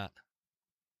was that?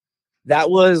 That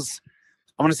was,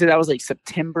 I want to say that was like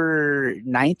September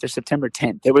 9th or September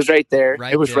 10th. It was right there.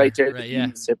 Right there. Right, yeah.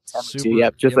 September Super. Too.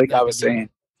 Yep, just like I was saying.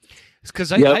 It's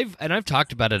because I've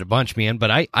talked about it a bunch, man.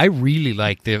 But I really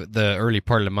like the early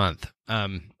part of the month.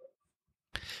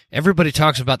 Everybody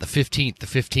talks about the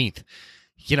 15th.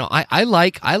 You know, I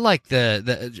like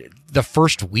the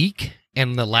first week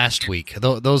and the last week.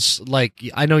 Those, like,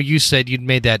 I know you said you'd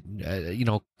made that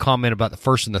comment about the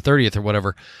 1st and the 30th or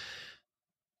whatever.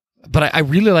 But I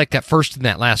really like that first and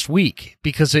that last week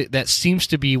because that seems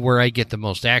to be where I get the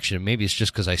most action. Maybe it's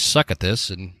just because I suck at this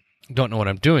and don't know what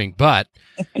I'm doing, but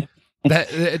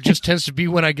that it just tends to be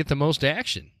when I get the most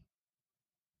action.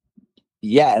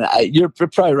 Yeah, and you're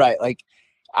probably right. Like,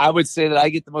 I would say that I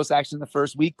get the most action in the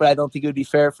first week, but I don't think it would be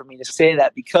fair for me to say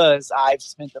that because I've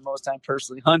spent the most time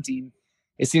personally hunting.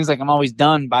 It seems like I'm always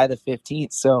done by the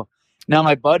 15th. So now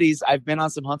my buddies, I've been on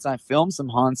some hunts, and I've filmed some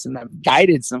hunts, and I've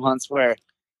guided some hunts where,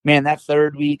 man, that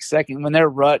third week, second, when they're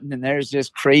rutting and there's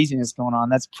just craziness going on,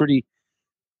 that's pretty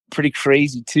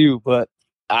crazy too. But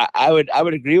I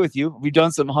would agree with you. We've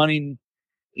done some hunting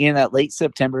in that late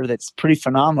September that's pretty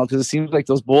phenomenal because it seems like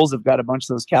those bulls have got a bunch of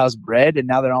those cows bred, and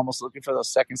now they're almost looking for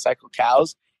those second cycle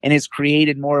cows, and it's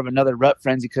created more of another rut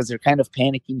frenzy because they're kind of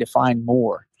panicking to find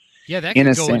more. Yeah, that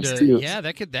could go into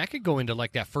that could go into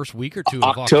like that first week or two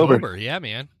of October. Yeah,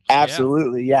 man.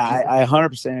 Absolutely. Yeah, I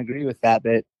 100% agree with that.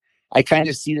 But I kind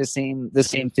of see the same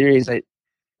theories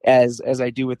as I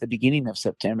do with the beginning of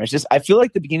September. It's just I feel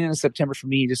like the beginning of September for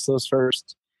me, just those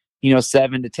first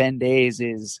 7 to 10 days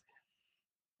is.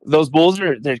 Those bulls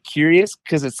they're curious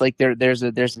because it's like there's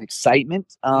an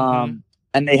excitement, and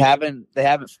they haven't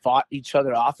fought each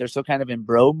other off. They're still kind of in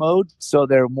bro mode, so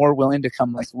they're more willing to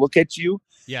come like look at you.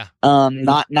 Yeah.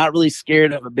 Not really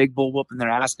scared of a big bull whooping their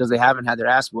ass because they haven't had their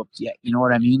ass whooped yet. You know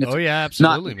what I mean? Oh yeah,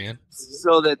 absolutely, man.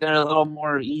 So that they're a little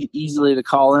more easily to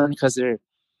call in because they're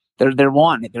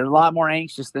wanting it. They're a lot more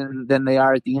anxious than they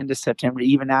are at the end of September,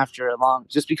 even after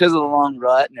just because of the long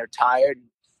rut, and they're tired.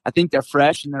 I think they're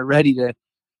fresh and they're ready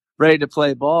to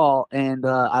play ball, and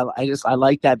I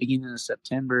like that beginning of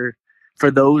September for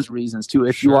those reasons too.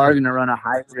 If you are going to run a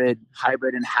hybrid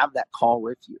and have that call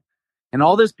with you, and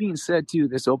all this being said too,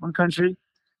 this open country,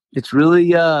 it's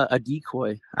really a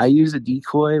decoy. I use a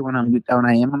decoy when I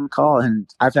am on the call, and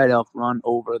I've had elk run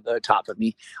over the top of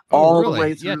me all the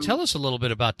way through. Yeah, tell us a little bit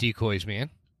about decoys,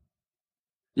 man.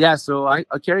 Yeah, so I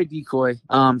carry decoy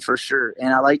for sure,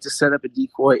 and I like to set up a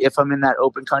decoy if I'm in that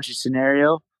open country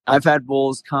scenario. I've had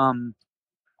bulls come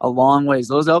a long ways.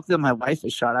 Those elk that my wife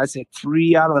has shot, I'd say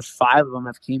 3 out of the 5 of them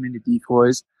have came into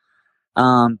decoys.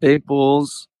 Big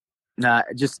bulls,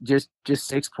 just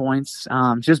 6 points,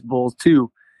 just bulls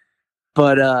too.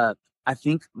 But I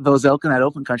think those elk in that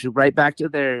open country, right back to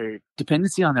their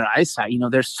dependency on their eyesight.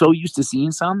 They're so used to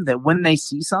seeing something that when they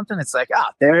see something, it's like,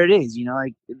 there it is.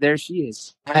 like there she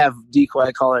is. I have decoy.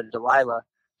 I call her Delilah.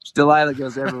 Delilah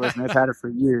goes everywhere, and I've had her for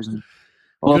years. And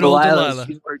well, Delilah.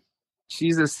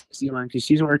 She's a sexy one because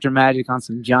she's worked her magic on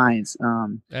some giants. I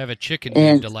have a chicken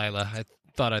named Delilah. I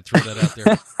thought I'd throw that out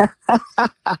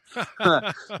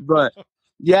there. But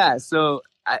yeah, so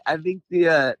I think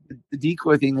the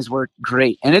decoy thing has worked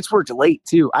great, and it's worked late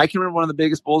too. I can remember one of the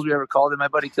biggest bulls we ever called, and my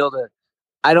buddy killed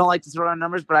I don't like to throw out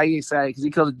numbers, but I get excited because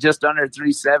he killed just under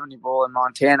 370 bull in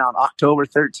Montana on October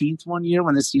 13th one year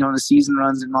when this, the season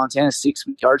runs in Montana,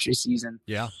 6-week archery season.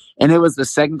 Yeah. And it was the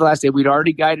second to last day. We'd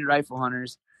already guided rifle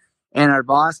hunters, and our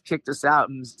boss kicked us out,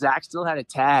 and Zach still had a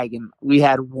tag, and we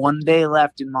had 1 day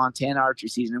left in Montana archery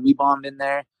season, and we bombed in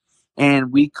there,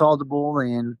 and we called the bull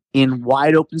in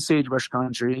wide open sagebrush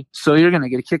country. So you're going to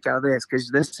get a kick out of this because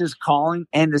this is calling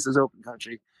and this is open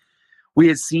country. We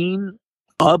had seen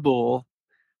a bull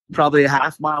probably a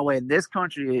half mile away. In this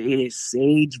country, it is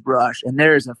sagebrush, and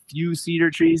there's a few cedar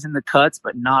trees in the cuts,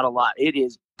 but not a lot. It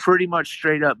is pretty much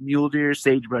straight up mule deer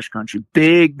sagebrush country.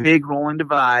 Big rolling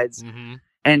divides,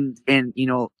 and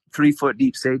 3 foot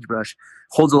deep sagebrush.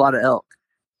 Holds a lot of elk.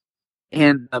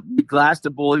 And we glassed a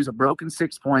bull. He was a broken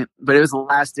 6-point, but it was the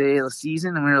last day of the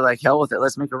season, and we were like, hell with it.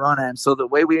 Let's make a run at him. So the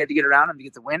way we had to get around him to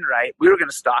get the wind right, we were going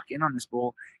to stalk in on this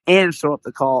bull and show up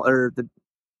the call, we were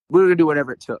going to do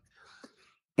whatever it took.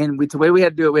 And the way we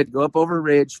had to do it, we had to go up over a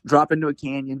ridge, drop into a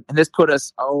canyon, and this put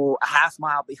us, a half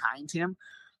mile behind him.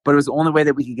 But it was the only way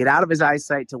that we could get out of his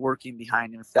eyesight to work in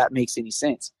behind him, if that makes any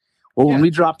sense. Well, when we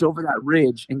dropped over that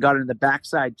ridge and got into the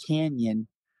backside canyon,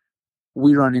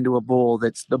 we run into a bull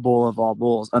that's the bull of all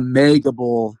bulls. A mega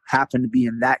bull happened to be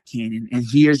in that canyon, and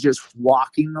he is just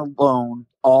walking alone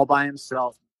all by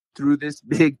himself through this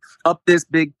big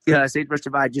sagebrush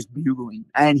divide, just bugling.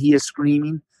 And he is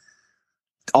screaming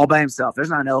all by himself. There's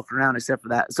not an elk around except for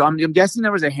that. So I'm guessing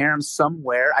there was a harem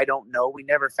somewhere. I don't know. We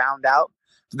never found out.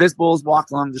 So this bull's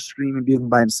walking along just screaming, bugling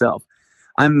by himself.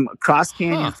 I'm across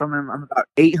canyon from him. I'm about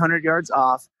 800 yards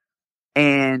off,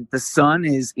 and the sun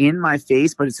is in my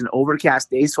face, but it's an overcast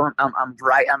day. So I'm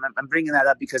bright. I'm bringing that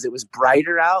up because it was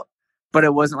brighter out, but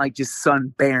it wasn't like just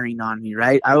sun bearing on me,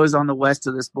 right? I was on the west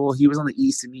of this bull. He was on the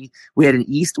east of me. We had an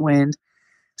east wind.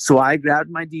 So I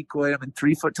grabbed my decoy. I'm in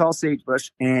 3 foot tall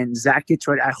sagebrush, and Zach gets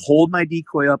ready. I hold my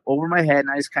decoy up over my head, and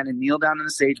I just kind of kneel down in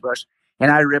the sagebrush, and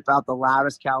I rip out the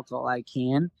loudest cow call I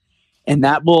can. And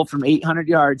that bull from 800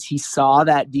 yards, he saw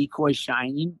that decoy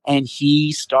shining, and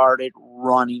he started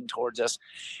running towards us.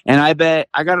 And I bet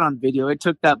I got it on video. It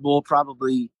took that bull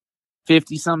probably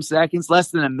 50-some seconds, less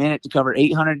than a minute, to cover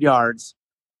 800 yards.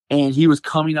 And he was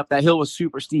coming up. That hill was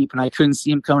super steep, and I couldn't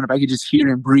see him coming up. I could just hear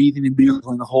him breathing and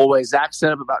bugling the whole way. Zach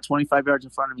set up about 25 yards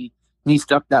in front of me, and he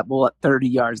stuck that bull at 30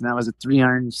 yards. And that was a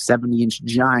 370-inch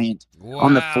giant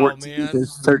on the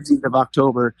 13th of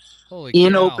October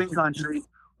in open country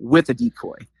with a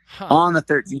decoy on the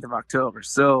 13th of October.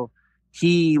 So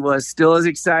he was still as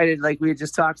excited, like we had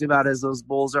just talked about, as those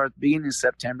bulls are at the beginning of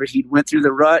September. He went through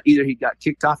the rut. Either he got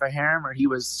kicked off a harem or he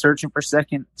was searching for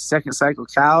second cycle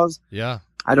cows. Yeah.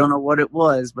 I don't know what it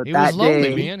was, but he that was lonely,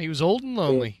 day, man. He was old and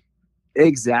lonely.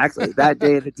 Exactly. That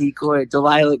day, the decoy,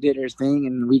 Delilah did her thing,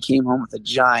 and we came home with a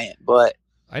giant. But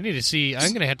I'm going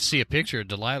to have to see a picture of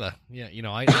Delilah. Yeah,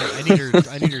 I need her.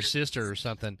 I need her sister or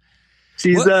something.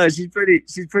 She's pretty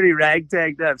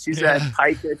ragtagged up. She's had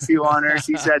pika chew on her.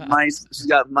 She's had mice. She's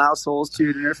got mouse holes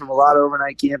chewed in her from a lot of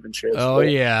overnight camping trips. Oh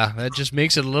yeah, that just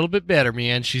makes it a little bit better,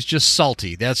 man. She's just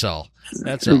salty. That's all.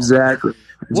 That's all. Exactly.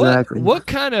 What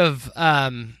kind of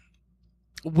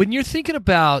when you're thinking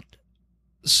about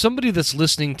somebody that's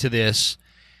listening to this,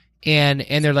 and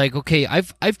they're like, okay,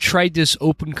 I've tried this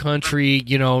open country,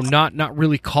 not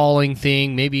really calling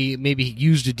thing. Maybe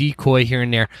used a decoy here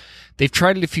and there. They've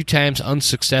tried it a few times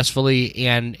unsuccessfully,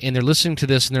 and they're listening to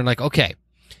this, and they're like, okay,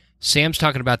 Sam's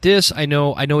talking about this. I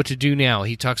know what to do now.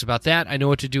 He talks about that. I know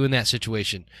what to do in that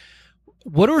situation.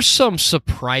 What are some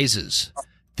surprises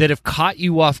that have caught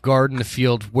you off guard in the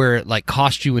field where it like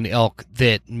cost you an elk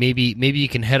that maybe you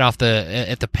can head off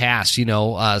at the pass?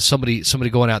 Somebody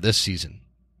going out this season.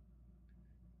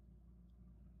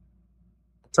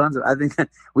 Tons of. I think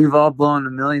we've all blown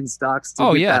 1 million stocks.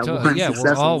 Oh yeah,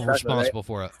 we're all responsible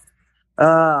for it.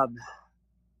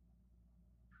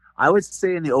 I would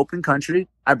say in the open country,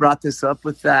 I brought this up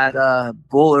with that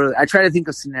bull earlier. I try to think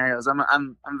of scenarios.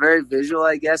 I'm very visual,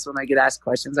 I guess, when I get asked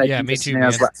questions. Me too,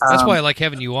 man. That's why I like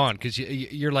having you on, because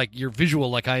you're visual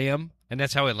like I am, and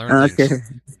that's how I learn things.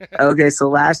 Okay, so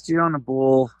last year on a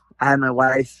bull, I had my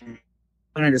wife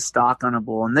learning to stalk on a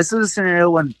bull, and this is a scenario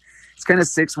when it's kind of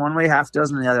 6 one way, half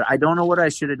dozen the other. I don't know what I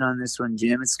should have done this one,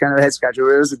 Jim. It's kind of a head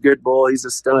scratcher. It was a good bull. He's a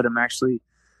stud.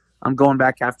 I'm going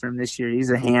back after him this year.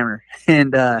 He's a hammer.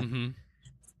 And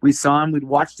we saw him. We'd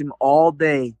watched him all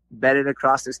day, bedded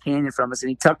across this canyon from us,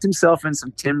 and he tucked himself in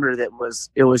some timber that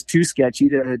was too sketchy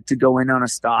to go in on a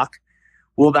stalk.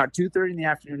 Well, about 2:30 in the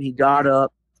afternoon, he got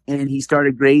up and he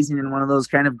started grazing in one of those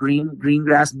kind of green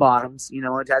grass bottoms. It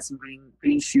had some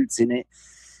green shoots in it.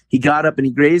 He got up and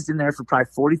he grazed in there for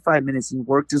probably 45 minutes and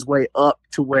worked his way up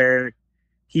to where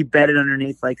he bedded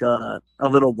underneath like a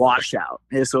little washout.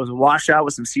 So it was a washout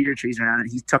with some cedar trees around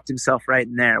it. He tucked himself right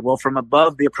in there. Well, from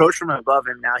above, the approach from above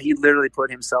him now, he literally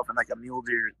put himself in like a mule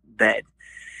deer bed.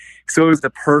 So it was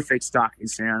the perfect stalking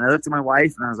scenario. And I looked at my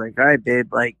wife and I was like, all right,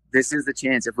 babe, like this is the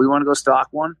chance. If we want to go stalk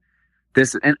one,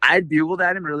 and I bugled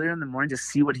at him earlier in the morning to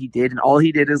see what he did. And all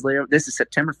he did is this is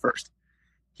September 1st.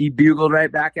 He bugled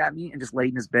right back at me and just laid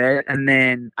in his bed. And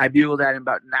then I bugled at him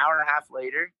about an hour and a half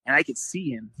later, and I could see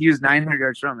him. He was 900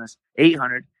 yards from us,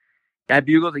 800. I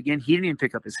bugled again. He didn't even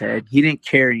pick up his head. He didn't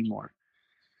care anymore.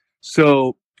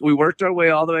 So we worked our way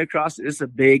all the way across. This is a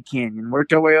big canyon.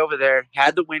 Worked our way over there,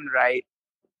 had the wind right,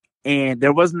 and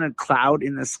there wasn't a cloud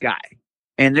in the sky.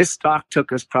 And this stalk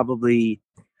took us probably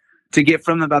to get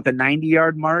from about the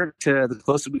 90-yard mark to the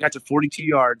closest we got to 42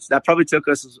 yards. That probably took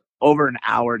us over an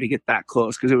hour to get that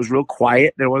close because it was real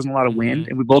quiet. There wasn't a lot of wind,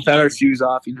 and we both had our shoes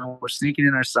off. We're sneaking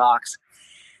in our socks.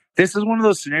 This is one of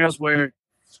those scenarios where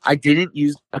I didn't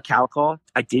use a cow call.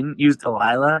 I didn't use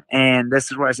Delilah, and this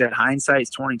is where I said hindsight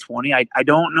is 20/20. I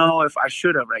don't know if I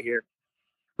should have right here.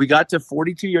 We got to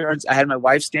 42 yards. I had my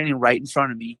wife standing right in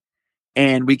front of me,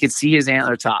 and we could see his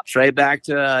antler tops right back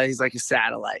to he's like a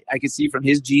satellite. I could see from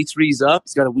his G3s up.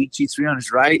 He's got a weak G3 on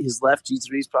his right. His left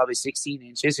G3 is probably 16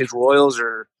 inches. His Royals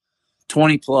are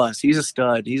 20 plus. He's a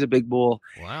stud. He's a big bull.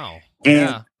 Wow.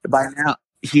 And by now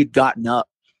he'd gotten up.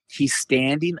 He's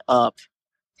standing up.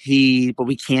 But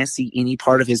we can't see any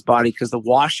part of his body because the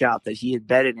washout that he had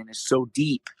bedded in is so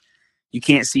deep. You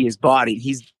can't see his body.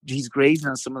 He's grazing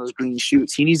on some of those green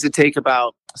shoots. He needs to take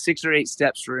about 6 or 8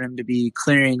 steps for him to be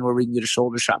clearing where we can get a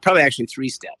shoulder shot. Probably actually 3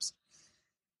 steps.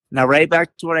 Now, right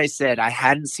back to what I said, I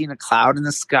hadn't seen a cloud in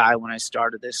the sky when I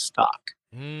started this stalk.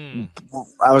 I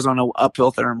was on an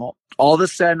uphill thermal. All of a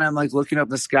sudden, I'm like looking up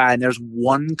in the sky, and there's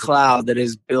one cloud that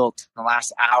is built in the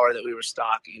last hour that we were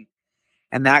stalking.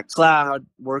 And that cloud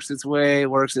works its way,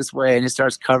 and it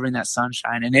starts covering that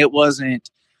sunshine. And it wasn't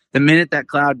the minute that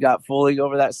cloud got fully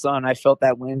over that sun, I felt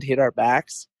that wind hit our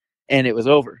backs, and it was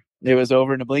over. It was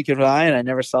over in a blink of an eye, and I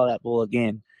never saw that bull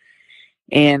again.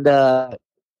 And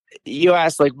you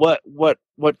asked, like, what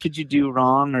could you do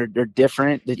wrong or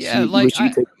different?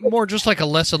 More just like a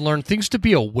lesson learned, things to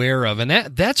be aware of. And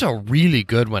that's a really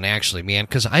good one, actually, man,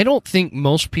 because I don't think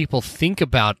most people think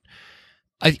about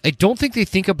I don't think they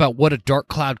think about what a dark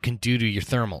cloud can do to your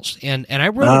thermals. And I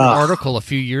wrote an article a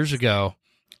few years ago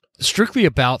strictly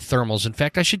about thermals. In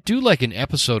fact, I should do like an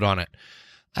episode on it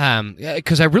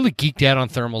because I really geeked out on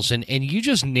thermals. And you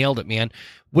just nailed it, man.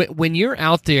 When you're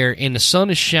out there and the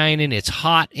sun is shining, it's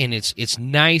hot and it's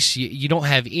nice. You don't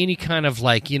have any kind of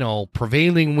like,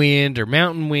 prevailing wind or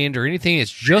mountain wind or anything.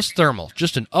 It's just thermal,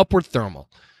 just an upward thermal.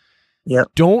 Yep.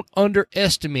 Don't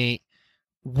underestimate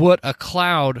what a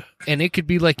cloud, and it could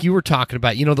be like you were talking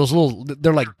about, those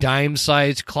they're like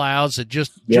dime-sized clouds that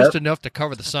just enough to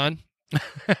cover the sun.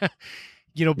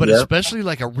 But especially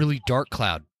like a really dark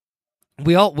cloud.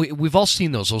 We've all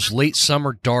seen those late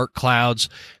summer dark clouds.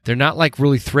 They're not like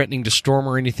really threatening to storm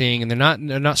or anything, and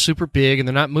they're not super big, and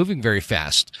they're not moving very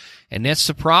fast. And that's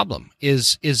the problem.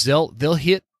 Is they'll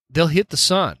hit the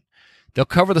sun. They'll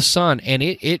cover the sun, and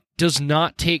it does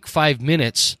not take 5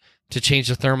 minutes to change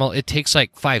the thermal. It takes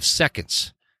like 5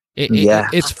 seconds.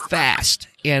 It's fast,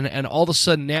 and all of a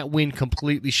sudden that wind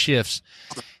completely shifts.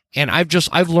 And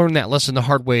I've learned that lesson the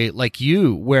hard way, like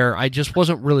you, where I just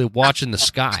wasn't really watching the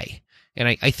sky. And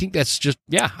I think that's just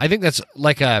I think that's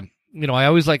like I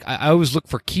always look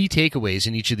for key takeaways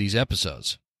in each of these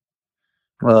episodes.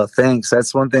 Well, thanks.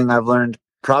 That's one thing I've learned.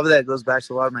 Probably that goes back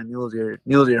to a lot of my mule deer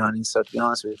hunting stuff, to be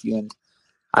honest with you. And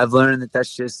I've learned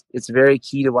that it's very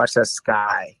key to watch that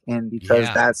sky. And because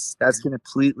that's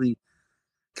completely,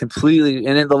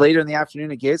 and then the later in the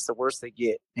afternoon it gets, the worse they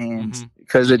get. And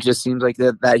because it just seems like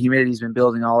that humidity's been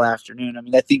building all afternoon. I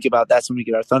mean, I think about that's when we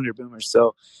get our thunder boomers.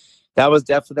 So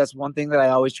that's one thing that I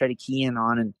always try to key in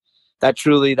on. And that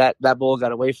truly, that bull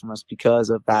got away from us because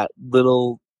of that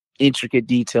little intricate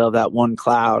detail of that one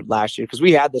cloud last year. Because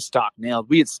we had the stock nailed.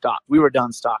 We had stocked. We were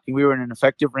done stocking. We were in an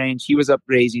effective range. He was up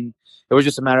grazing. It was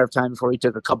just a matter of time before he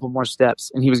took a couple more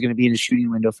steps, and he was going to be in a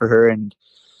shooting window for her. And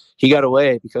he got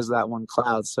away because of that one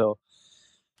cloud. So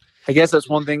I guess that's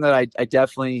one thing that I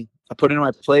definitely put into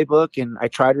my playbook, and I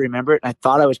try to remember it. And I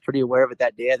thought I was pretty aware of it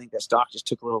that day. I think that stock just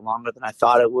took a little longer than I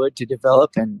thought it would to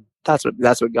develop, and that's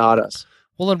what got us.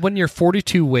 Well, and when you're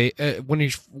 42 when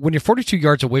you're 42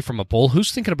 yards away from a bull,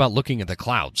 who's thinking about looking at the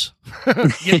clouds?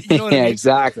 you know what I mean?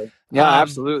 Exactly. Yeah,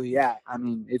 absolutely. Yeah. I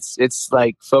mean, it's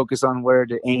like focus on where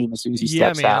to aim as soon as he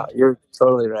steps out. You're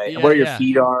totally right. Where your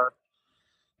feet are.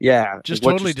 Yeah, just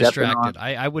like totally distracted.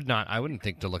 I wouldn't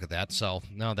think to look at that. So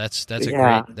no, that's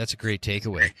a great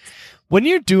takeaway. When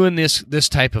you're doing this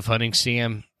type of hunting,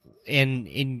 Sam,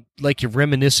 and like you're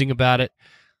reminiscing about it,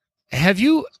 have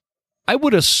you? I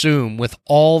would assume with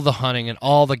all the hunting and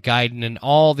all the guiding and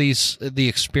all the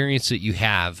experience that you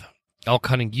have elk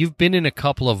hunting, you've been in a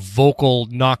couple of vocal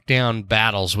knockdown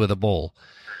battles with a bull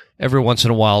every once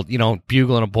in a while,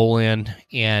 bugling a bull in,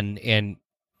 and am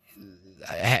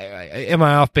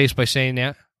I off base by saying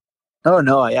that? Oh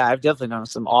no, yeah, I've definitely done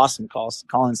some awesome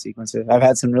calling sequences. I've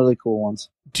had some really cool ones.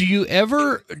 Do you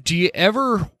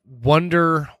ever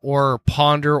wonder or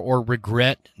ponder or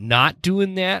regret not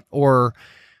doing that? Or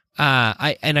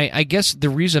I guess the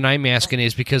reason I'm asking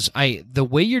is because the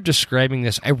way you're describing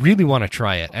this, I really want to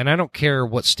try it, and I don't care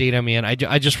what state I'm in.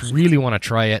 I just really want to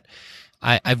try it.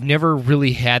 I've never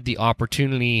really had the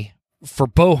opportunity for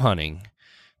bow hunting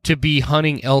to be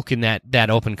hunting elk in that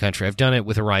open country. I've done it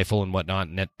with a rifle and whatnot,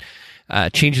 and it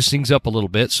changes things up a little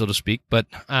bit, so to speak. But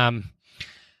I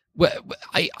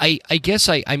guess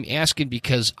I'm asking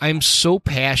because I'm so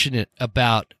passionate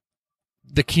about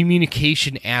the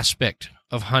communication aspect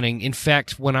of hunting. In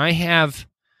fact, when I have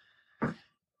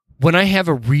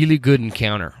a really good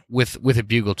encounter with a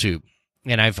bugle tube,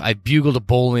 and I've bugled a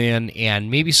bull in, and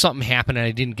maybe something happened and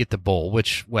I didn't get the bull,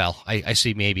 which, well, I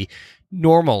say maybe.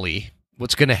 Normally,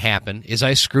 what's going to happen is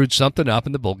I screwed something up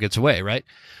and the bull gets away, right?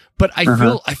 But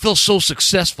I feel so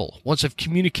successful once I've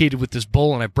communicated with this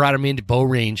bull and I brought him into bow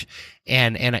range,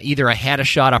 and either I had a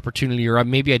shot opportunity, or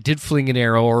maybe I did fling an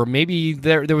arrow, or maybe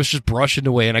there was just brush in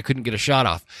the way and I couldn't get a shot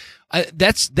off.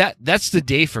 That's the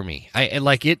day for me. I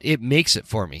like it. It makes it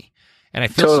for me, and I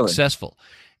feel successful.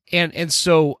 And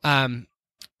so I'm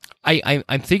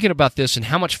thinking about this and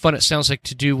how much fun it sounds like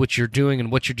to do what you're doing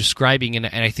and what you're describing, and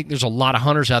I think there's a lot of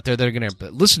hunters out there that are going to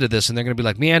listen to this and they're going to be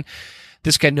like, man,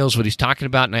 this guy knows what he's talking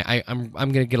about, and I'm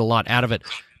going to get a lot out of it.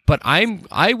 But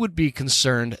I would be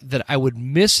concerned that I would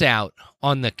miss out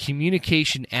on the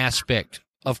communication aspect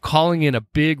of calling in a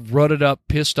big, rutted up,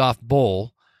 pissed off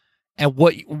bull, and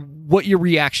what your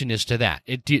reaction is to that.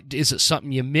 Is it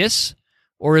something you miss,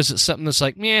 or is it something that's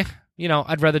like, meh,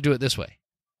 I'd rather do it this way?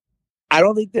 I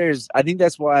think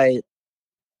that's why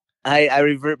I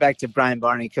revert back to Brian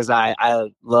Barney, because I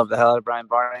love the hell out of Brian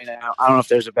Barney. I don't know if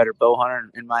there's a better bow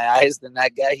hunter in my eyes than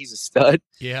that guy. He's a stud.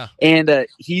 Yeah. And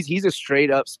he's a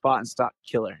straight up spot and stock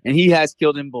killer. And he has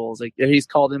killed in bulls. Like, he's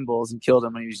called in bulls and killed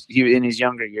them when he was in his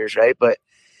younger years, right? But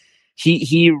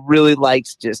he really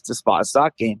likes just the spot and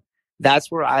stock game.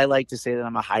 That's where I like to say that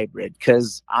I'm a hybrid,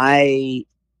 because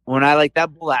when I like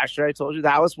that bull Asher I told you,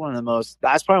 that's probably one of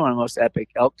the most epic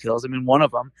elk kills. I mean, one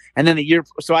of them. And then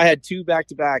so I had two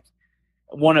back-to-back,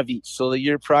 one of each. So the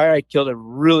year prior, I killed a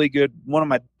really good,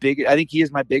 I think he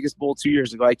is my biggest bull 2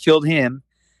 years ago. I killed him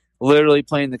literally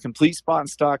playing the complete spot and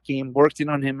stock game, worked in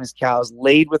on him as cows,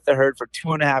 laid with the herd for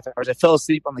 2.5 hours. I fell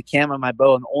asleep on the cam of my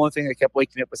bow, and the only thing that kept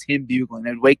waking me up was him bugling.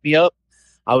 It'd wake me up.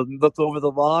 I would look over the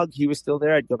log. He was still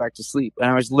there. I'd go back to sleep. And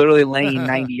I was literally laying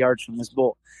 90 yards from this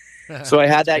bull. So I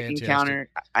had that encounter.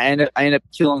 I ended up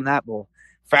killing that bull.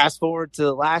 Fast forward to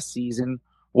the last season,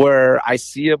 where I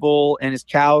see a bull and his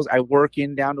cows. I work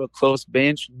in down to a close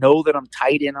bench, know that I'm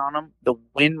tight in on them. The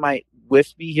wind might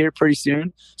whiff me here pretty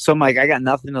soon. So I'm like, I got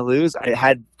nothing to lose. I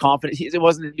had confidence. It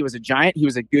wasn't that he was a giant. He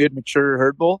was a good, mature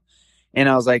herd bull. And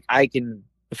I was like,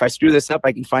 if I screw this up,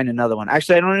 I can find another one.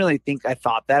 Actually, I don't really think I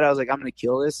thought that. I was like, I'm going to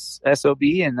kill this SOB,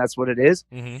 and that's what it is.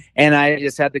 Mm-hmm. And I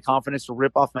just had the confidence to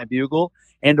rip off my bugle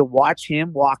and to watch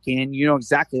him walk in. You know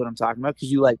exactly what I'm talking about,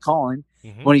 because you like calling.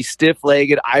 Mm-hmm. When he's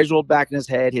stiff-legged, eyes rolled back in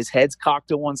his head's cocked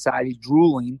to one side, he's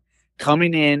drooling,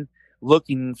 coming in,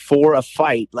 looking for a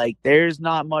fight. Like, there's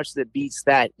not much that beats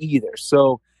that either.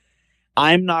 So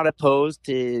I'm not opposed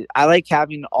to. I like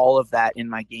having all of that in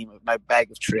my game, my bag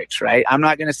of tricks, right? I'm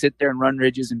not going to sit there and run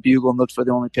ridges and bugle and look for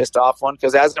the only pissed off one,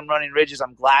 because as I'm running ridges,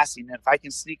 I'm glassing. And if I can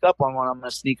sneak up on one, I'm going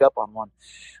to sneak up on one.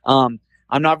 I'm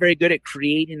not very good at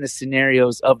creating the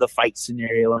scenarios of the fight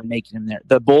scenario and making them there.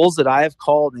 The bulls that I have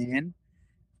called in,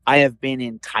 I have been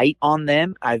in tight on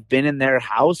them. I've been in their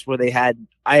house where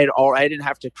I didn't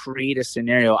have to create a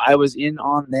scenario. I was in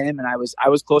on them, and I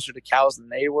was closer to cows than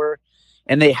they were.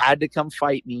 And they had to come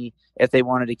fight me if they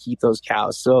wanted to keep those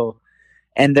cows. So,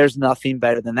 and there's nothing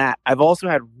better than that. I've also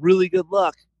had really good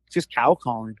luck just cow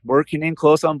calling, working in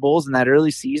close on bulls in that early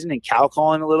season and cow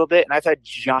calling a little bit. And I've had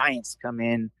giants come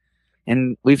in,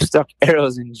 and we've stuck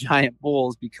arrows in giant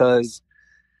bulls because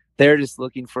they're just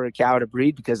looking for a cow to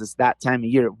breed, because it's that time of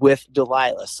year with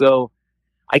Delilah. So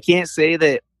I can't say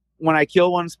that when I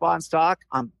kill one spot and stock,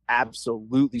 I'm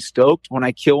absolutely stoked. When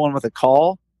I kill one with a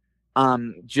call,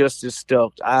 I'm just as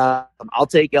stoked. I'll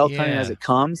take elk hunting as it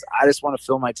comes. I just want to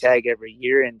fill my tag every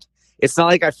year, and it's not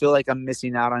like I feel like I'm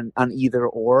missing out on either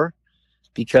or,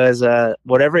 because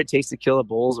whatever it takes to kill a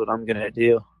bull is what I'm gonna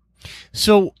do.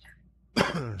 So,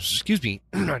 excuse me,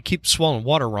 I keep swallowing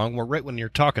water wrong. We're right when you're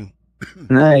talking.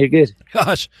 No, you're good.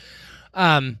 Gosh,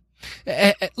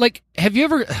 like, have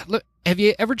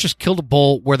you ever just killed a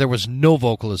bull where there was no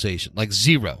vocalization, like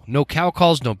zero, no cow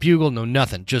calls, no bugle, no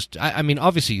nothing? Just, I mean,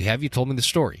 obviously you have. You told me the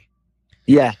story.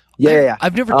 Yeah.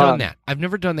 I've never done that. I've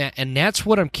never done that, and that's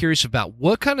what I'm curious about.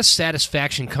 What kind of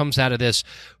satisfaction comes out of this,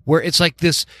 where it's like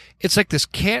this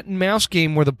cat and mouse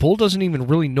game where the bull doesn't even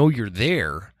really know you're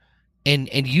there, and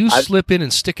you slip in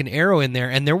and stick an arrow in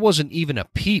there, and there wasn't even a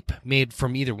peep made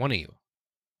from either one of you.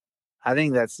 I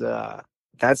think that's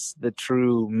the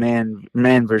true man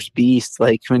versus beast.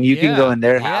 Like when you can go in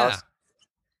their house.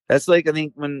 That's like, I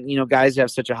think when, guys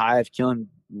have such a high of killing,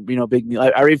 big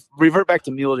mule. I revert back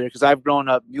to mule deer because I've grown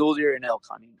up mule deer and elk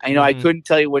hunting. I couldn't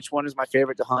tell you which one is my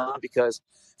favorite to hunt because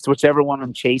it's whichever one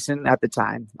I'm chasing at the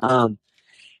time. And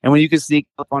when you can sneak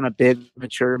up on a big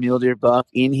mature mule deer buck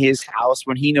in his house,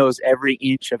 when he knows every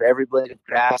inch of every blade of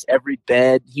grass, every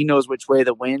bed, he knows which way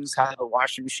the winds, how the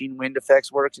washing machine wind effects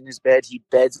works in his bed. He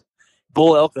beds.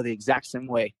 Bull elk are the exact same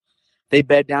way. They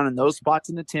bed down in those spots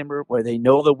in the timber where they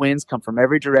know the winds come from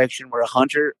every direction, where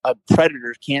a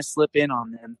predator can't slip in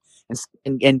on them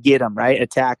and get them, right?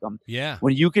 Attack them. Yeah.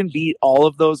 When you can beat all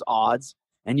of those odds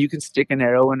and you can stick an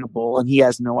arrow in a bull and he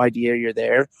has no idea you're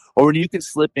there, or when you can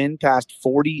slip in past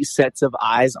 40 sets of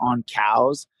eyes on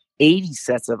cows, 80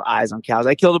 sets of eyes on cows.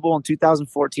 I killed a bull in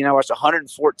 2014. I watched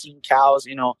 114 cows,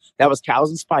 that was cows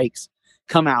and spikes,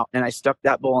 come out, and I stuck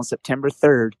that bull on September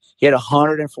 3rd. He had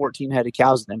 114 head of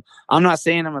cows in him. I'm not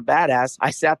saying I'm a badass.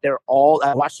 I sat there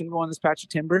I watched him go on this patch of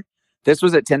timber. This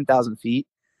was at 10,000 feet.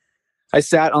 I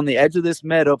sat on the edge of this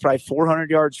meadow, probably 400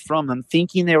 yards from them,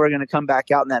 thinking they were going to come back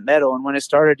out in that meadow. And when it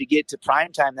started to get to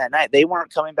prime time that night, they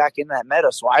weren't coming back in that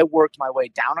meadow. So I worked my way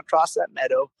down across that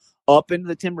meadow, up into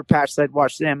the timber patch. So I'd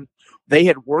watch them. They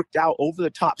had worked out over the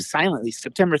top silently.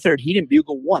 September 3rd, he didn't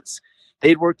bugle once.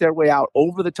 They'd work their way out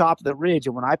over the top of the ridge,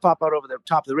 and when I pop out over the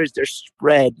top of the ridge, they're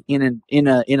spread in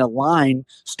a line,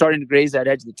 starting to graze that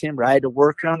edge of the timber. I had to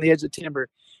work around the edge of the timber,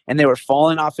 and they were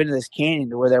falling off into this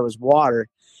canyon to where there was water.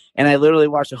 And I literally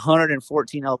watched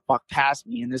 114 elk walk past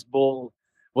me, and this bull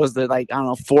was the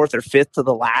fourth or fifth to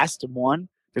the last one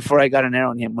before I got an arrow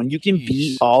on him. When you can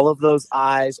beat all of those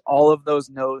eyes, all of those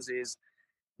noses,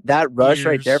 that rush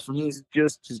right there for me is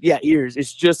just ears.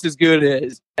 It's just as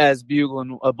good as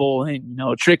bugling a bull and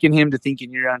tricking him to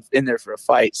thinking you're in there for a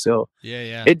fight. So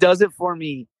it does it for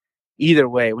me either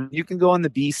way. When you can go in the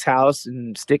beast's house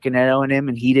and stick an arrow in him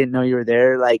and he didn't know you were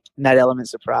there, like that element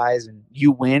surprise, and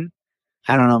you win.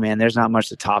 I don't know, man. There's not much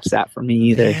that tops that for me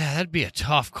either. Yeah, that'd be a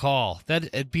tough call.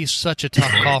 It'd be such a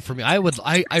tough call for me. I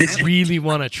really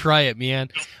want to try it, man.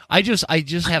 I just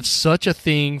have such a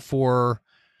thing for.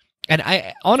 And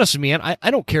I honestly, man,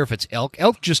 I don't care if it's elk.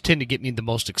 Elk just tend to get me the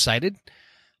most excited.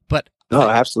 But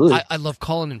absolutely, I love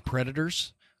calling in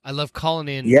predators. I love calling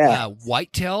in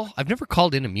whitetail. I've never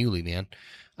called in a muley, man.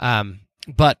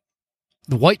 But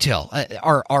the whitetail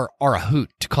are a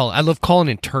hoot to call. I love calling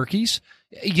in turkeys.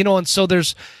 And so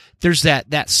there's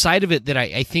that side of it that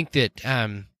I think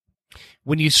that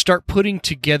when you start putting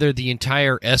together the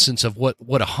entire essence of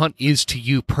what a hunt is to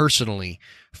you personally,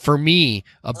 for me,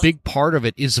 a big part of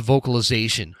it is the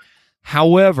vocalization.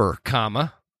 However,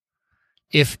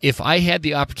 if I had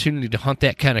the opportunity to hunt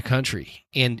that kind of country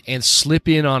and slip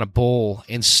in on a bull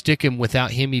and stick him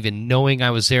without him even knowing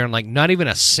I was there, and like not even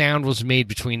a sound was made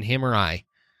between him or I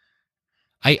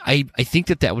think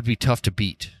that would be tough to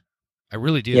beat. I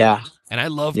really do. Yeah. And I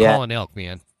love calling elk,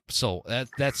 man. So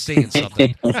that's saying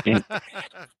something.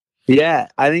 Yeah,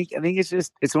 I think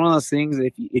it's one of those things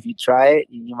that if you try it,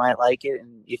 you might like it.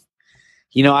 And if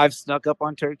I've snuck up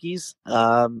on turkeys,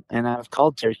 and I've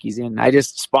called turkeys in. I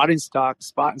just spot and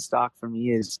stock for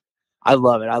me is, I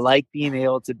love it. I like being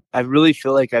able to. I really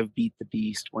feel like I've beat the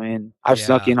beast when I've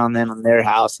snuck in on them in their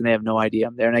house and they have no idea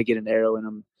I'm there, and I get an arrow in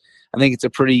them. I think it's a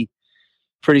pretty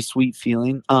sweet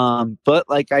feeling. But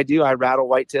like I rattle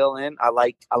whitetail in. I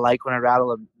like when I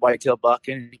rattle a whitetail buck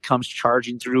in and he comes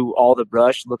charging through all the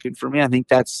brush looking for me. I think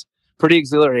that's pretty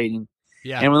exhilarating.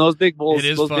 Yeah. And when those big bulls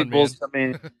bulls come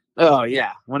in, oh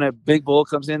yeah. When a big bull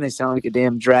comes in, they sound like a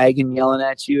damn dragon yelling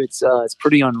at you. It's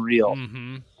pretty unreal.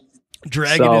 Mm-hmm.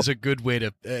 Dragon is a good way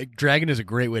to. Dragon is a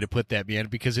great way to put that, man,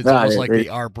 because it's almost like they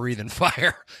are breathing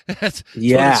fire. That's what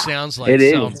it sounds like. It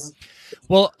is.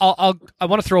 Well, I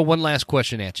want to throw one last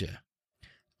question at you.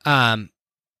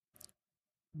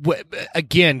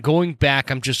 again, going back,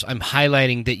 I'm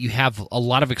highlighting that you have a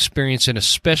lot of experience, and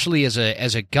especially as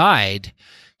a guide,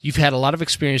 you've had a lot of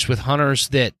experience with hunters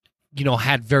that,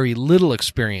 had very little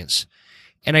experience.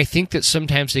 And I think that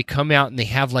sometimes they come out and they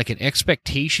have like an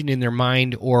expectation in their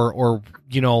mind or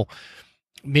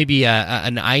maybe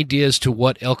an idea as to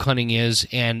what elk hunting is.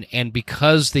 And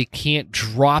because they can't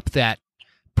drop that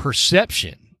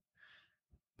perception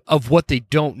of what they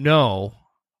don't know,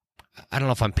 I don't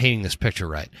know if I'm painting this picture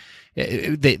right.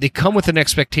 They come with an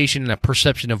expectation and a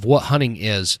perception of what hunting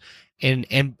is, and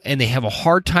they have a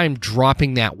hard time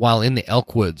dropping that while in the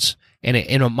elk woods, and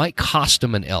it might cost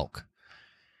them an elk.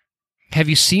 Have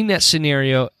you seen that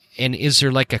scenario, and is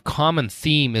there like a common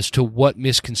theme as to what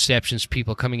misconceptions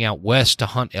people coming out west to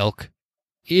hunt elk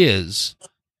is,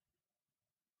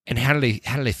 and how do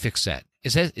they fix that?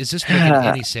 Is this making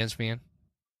any sense, man?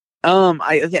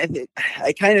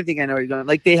 I kind of think I know where you're going.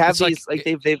 Like they have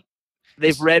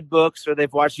they've read books or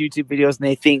they've watched YouTube videos and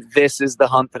they think this is the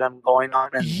hunt that I'm going on.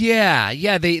 And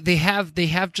they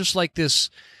have just like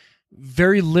this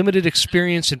very limited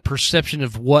experience and perception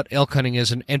of what elk hunting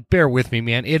is. And bear with me,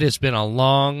 man. It has been a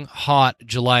long, hot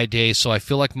July day, so I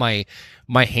feel like my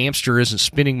hamster isn't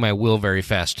spinning my wheel very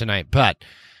fast tonight. But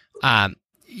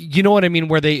you know what I mean?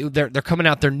 Where they're coming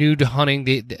out, they're new to hunting,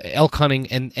 the elk hunting,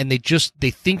 and they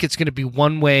think it's going to be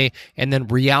one way, and then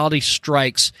reality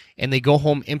strikes, and they go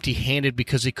home empty-handed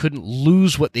because they couldn't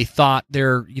lose what they thought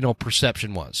their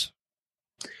perception was.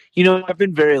 I've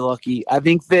been very lucky. I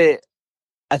think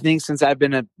since I've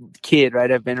been a kid,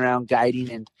 right, I've been around guiding,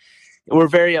 and we're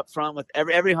very upfront with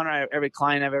every hunter, every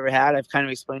client I've ever had. I've kind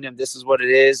of explained to them this is what it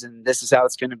is, and this is how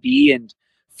it's going to be, and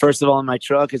first of all, in my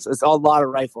truck, it's a lot of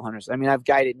rifle hunters. I mean, I've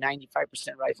guided 95%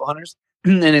 rifle hunters,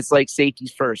 and it's like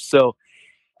safety's first. So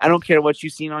I don't care what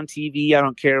you've seen on TV. I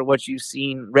don't care what you've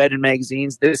seen read in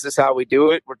magazines. This is how we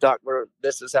do it.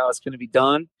 This is how it's going to be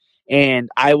done. And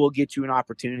I will get you an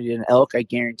opportunity in elk. I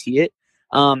guarantee it.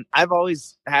 I've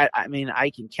always had,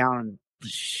 I can count on,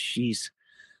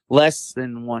 less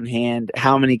than one hand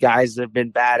how many guys have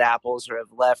been bad apples or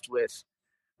have left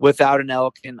without an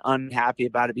elk and unhappy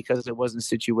about it because it wasn't a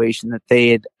situation that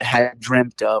they had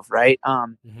dreamt of, right?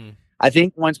 I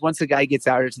think once a guy gets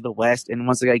out here to the west and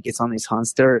once a guy gets on these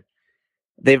hunts, they're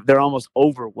almost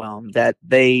overwhelmed that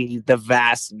the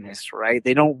vastness, right?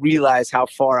 They don't realize how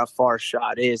far a far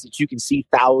shot is, that you can see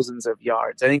thousands of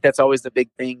yards. I think that's always the big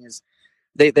thing is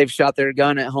they've shot their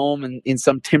gun at home and in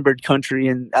some timbered country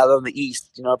out on the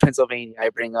east, Pennsylvania, I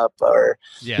bring up, or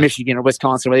Michigan or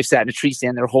Wisconsin, where they've sat in a tree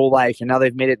stand their whole life, and now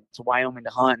they've made it to Wyoming to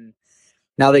hunt. And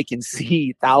now they can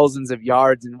see thousands of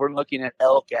yards, and we're looking at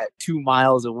elk at 2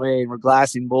 miles away, and we're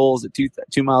glassing bulls at 2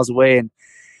 miles away. And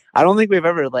I don't think we've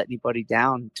ever let anybody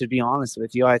down, to be honest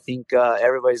with you. I think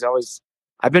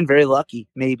I've been very lucky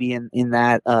maybe in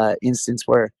that instance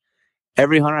where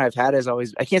every hunter I've had is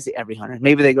always, I can't say every hunter.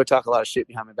 Maybe they go talk a lot of shit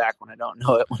behind my back when I don't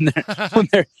know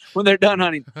it when they're done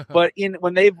hunting. But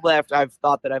when they've left, I've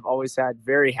thought that I've always had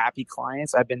very happy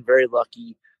clients. I've been very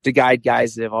lucky to guide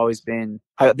guys that have always been,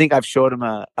 I think I've showed them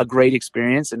a great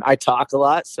experience, and I talk a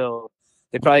lot, so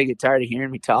they probably get tired of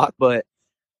hearing me talk, but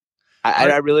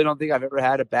I really don't think I've ever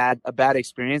had a bad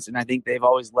experience. And I think they've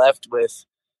always left with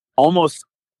almost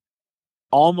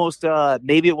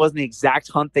maybe it wasn't the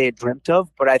exact hunt they had dreamt of,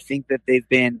 but I think that they've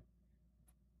been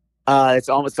it's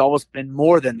almost been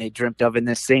more than they dreamt of in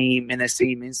the same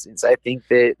instance. I think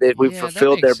that we've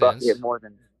fulfilled their bucket more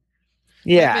than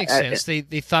that makes sense.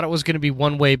 They thought it was going to be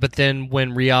one way, but then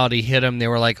when reality hit them, they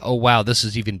were like, "Oh wow, this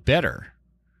is even better."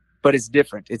 But it's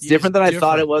different. It's different than I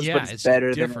thought it was, but it's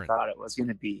better than I thought it was going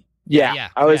to be. Yeah.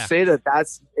 I would say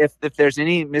that's if there's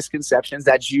any misconceptions,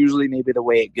 that's usually maybe the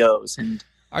way it goes. And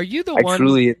are you the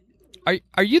one?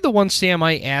 Are you the one, Sam?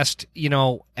 I asked,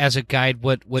 as a guide,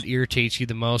 what irritates you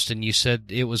the most, and you said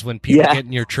it was when people get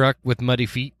in your truck with muddy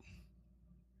feet.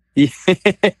 Yeah.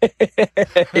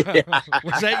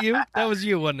 Was that you? That was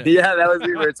you, wasn't it? Yeah, that was me.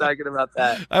 We were talking about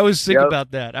that. I was thinking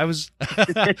about that. I was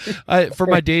for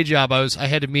my day job. I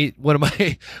had to meet one of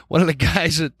the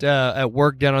guys at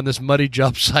work down on this muddy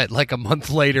job site like a month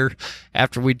later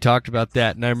after we'd talked about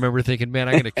that, and I remember thinking, man,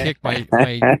 I'm gonna kick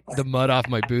the mud off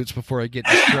my boots before I get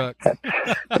in this truck.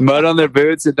 Mud on their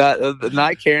boots and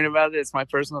not caring about it. It's my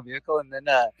personal vehicle, and then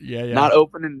not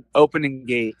opening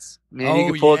gates. Man,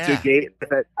 you can pull up to a gate.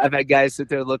 I've had guys sit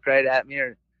there and look right at me,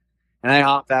 and I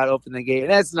hop out, open the gate.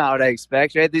 That's not what I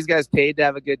expect, right? These guys paid to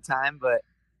have a good time, but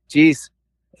geez,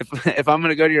 if I'm going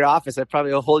to go to your office, I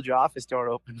probably will hold your office door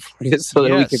open for you so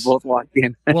that we can both walk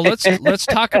in. Well, let's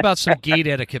talk about some gate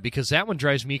etiquette, because that one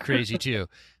drives me crazy too.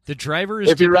 The driver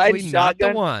is typically not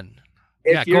the one.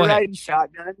 if you're riding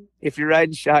shotgun,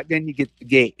 you get the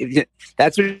gate.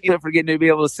 That's what you get for getting to be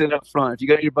able to sit up front. If you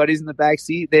got your buddies in the back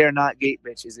seat, they are not gate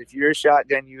bitches. If you're a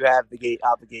shotgun, you have the gate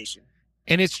obligation.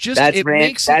 And it's just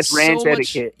ranch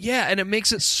etiquette. Yeah, and it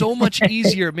makes it so much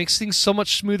easier. It makes things so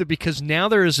much smoother because now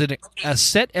there is a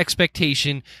set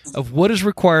expectation of what is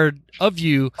required of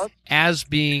you as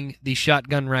being the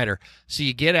shotgun rider. So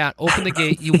you get out, open the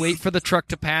gate, you wait for the truck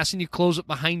to pass, and you close it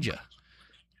behind you.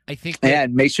 I think.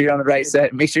 And make sure you're on the right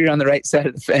side. Make sure you're on the right side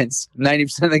of the fence.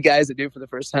 90% of the guys that do it for the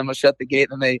first time will shut the gate,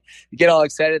 and they get all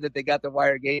excited that they got the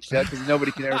wire gate shut because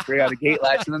nobody can ever figure out a gate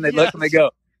latch, and then they look and they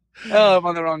go, "Oh, I'm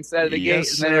on the wrong side of the gate,"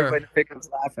 and then everybody picks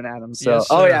up laughing at them. So,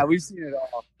 yeah, we've seen it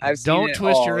all. Don't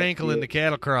twist your ankle in the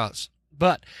cattle cross.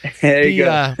 But there you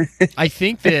go. I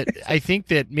think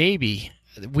that maybe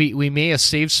we may have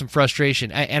saved some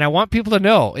frustration, and I want people to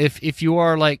know if you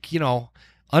are like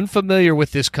unfamiliar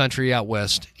with this country out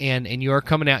west, and you are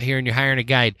coming out here and you're hiring a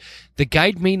guide, the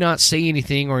guide may not say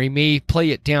anything or he may play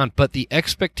it down, but the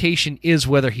expectation is,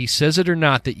 whether he says it or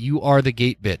not, that you are the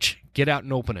gate bitch. Get out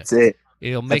and open it. That's it.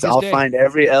 It'll make I'll day. Find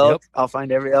every elk. Yep. I'll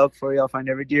find every elk for you. I'll find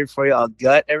every deer for you. I'll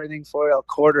gut everything for you. I'll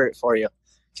quarter it for you.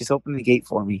 Just open the gate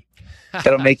for me.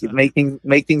 That'll make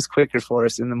things quicker for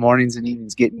us in the mornings and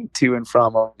evenings, getting to and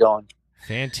from where we're going.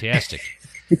 Fantastic.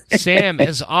 Sam,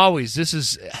 as always,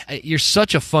 you're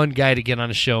such a fun guy to get on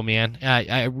the show, man.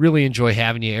 I really enjoy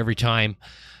having you every time.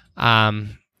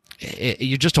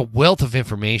 You're just a wealth of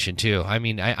information too. I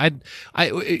mean,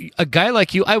 a guy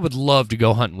like you, I would love to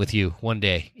go hunting with you one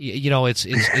day.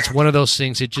 It's one of those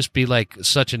things. It'd just be like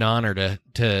such an honor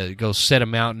to go set a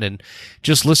mountain and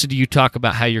just listen to you talk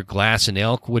about how you're glassing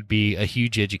elk would be a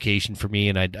huge education for me.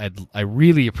 And I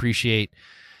really appreciate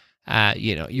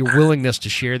your willingness to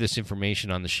share this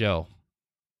information on the show.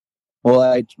 Well,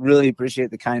 I really appreciate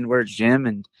the kind words, Jim.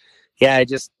 And yeah,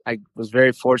 I was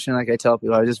very fortunate. Like I tell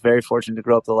people, I was just very fortunate to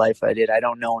grow up the life I did. I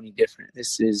don't know any different.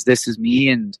 This is me.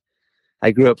 And I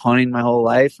grew up hunting my whole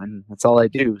life, and that's all I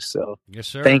do. So yes,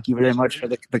 sir. Thank you very much for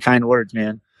the kind words,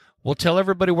 man. Well, tell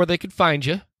everybody where they could find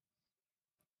you.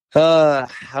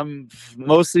 I'm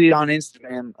mostly on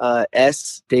Instagram.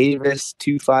 S Davis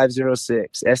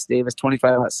 2506. S Davis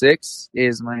 2506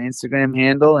 is my Instagram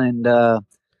handle, and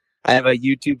I have a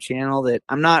YouTube channel that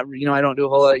I'm not. I don't do a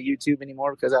whole lot of YouTube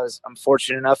anymore because I'm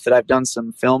fortunate enough that I've done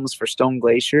some films for Stone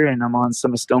Glacier, and I'm on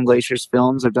some of Stone Glacier's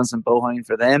films. I've done some bow hunting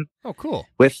for them. Oh, cool.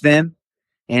 With them,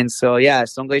 and so yeah,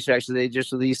 Stone Glacier actually they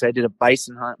just released. I did a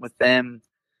bison hunt with them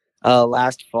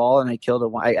last fall, and I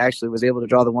actually was able to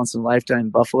draw the once in a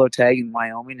lifetime buffalo tag in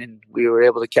Wyoming, and we were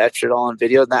able to capture it all on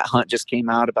video. And that hunt just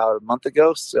came out about a month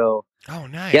ago. So oh,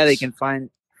 nice. Yeah, they can find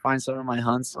some of my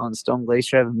hunts on Stone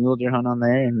Glacier. I have a mule deer hunt on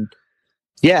there, and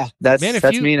yeah, that's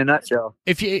me in a nutshell.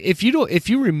 If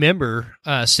you remember,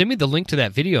 send me the link to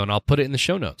that video, and I'll put it in the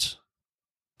show notes.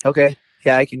 Okay,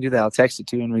 yeah, I can do that. I'll text it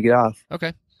to you when we get off.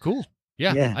 Okay, cool.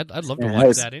 Yeah. I'd love to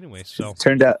watch that anyway. So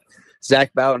turned out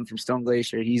Zach Bowden from Stone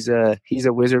Glacier. He's a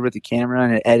wizard with the camera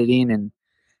and editing, and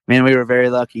man, we were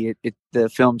very lucky. The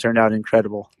film turned out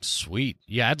incredible. Sweet.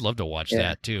 Yeah, I'd love to watch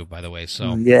that too. By the way,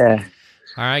 so yeah.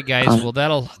 All right, guys. Well,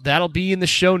 that'll be in the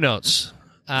show notes.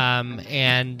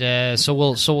 And so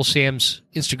will Sam's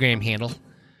Instagram handle.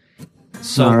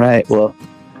 So all right. Well.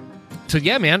 So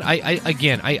yeah, man. I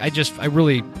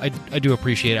do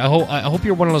appreciate it. I hope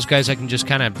you're one of those guys I can just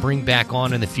kind of bring back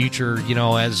on in the future.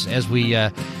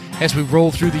 As we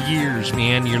roll through the years,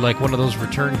 man. You're like one of those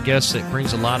return guests that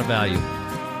brings a lot of value.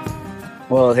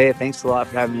 Well, hey, thanks a lot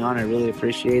for having me on. I really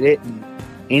appreciate it. And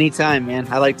anytime, man.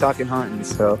 I like talking hunting.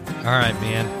 So. All right,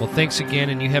 man. Well, thanks again,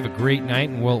 and you have a great night,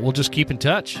 and we'll just keep in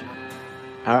touch.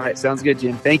 All right, sounds good,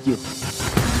 Jim. Thank you.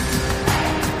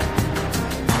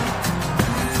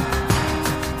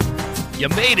 You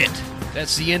made it.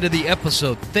 That's the end of the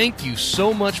episode. Thank you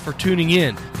so much for tuning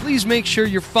in. Please make sure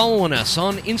you're following us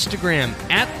on Instagram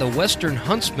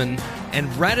 @TheWesternHuntsman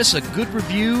and write us a good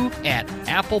review at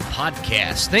Apple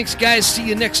Podcasts. Thanks, guys. See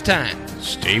you next time.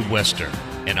 Stay Western,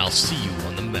 and I'll see you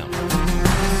on the mountain.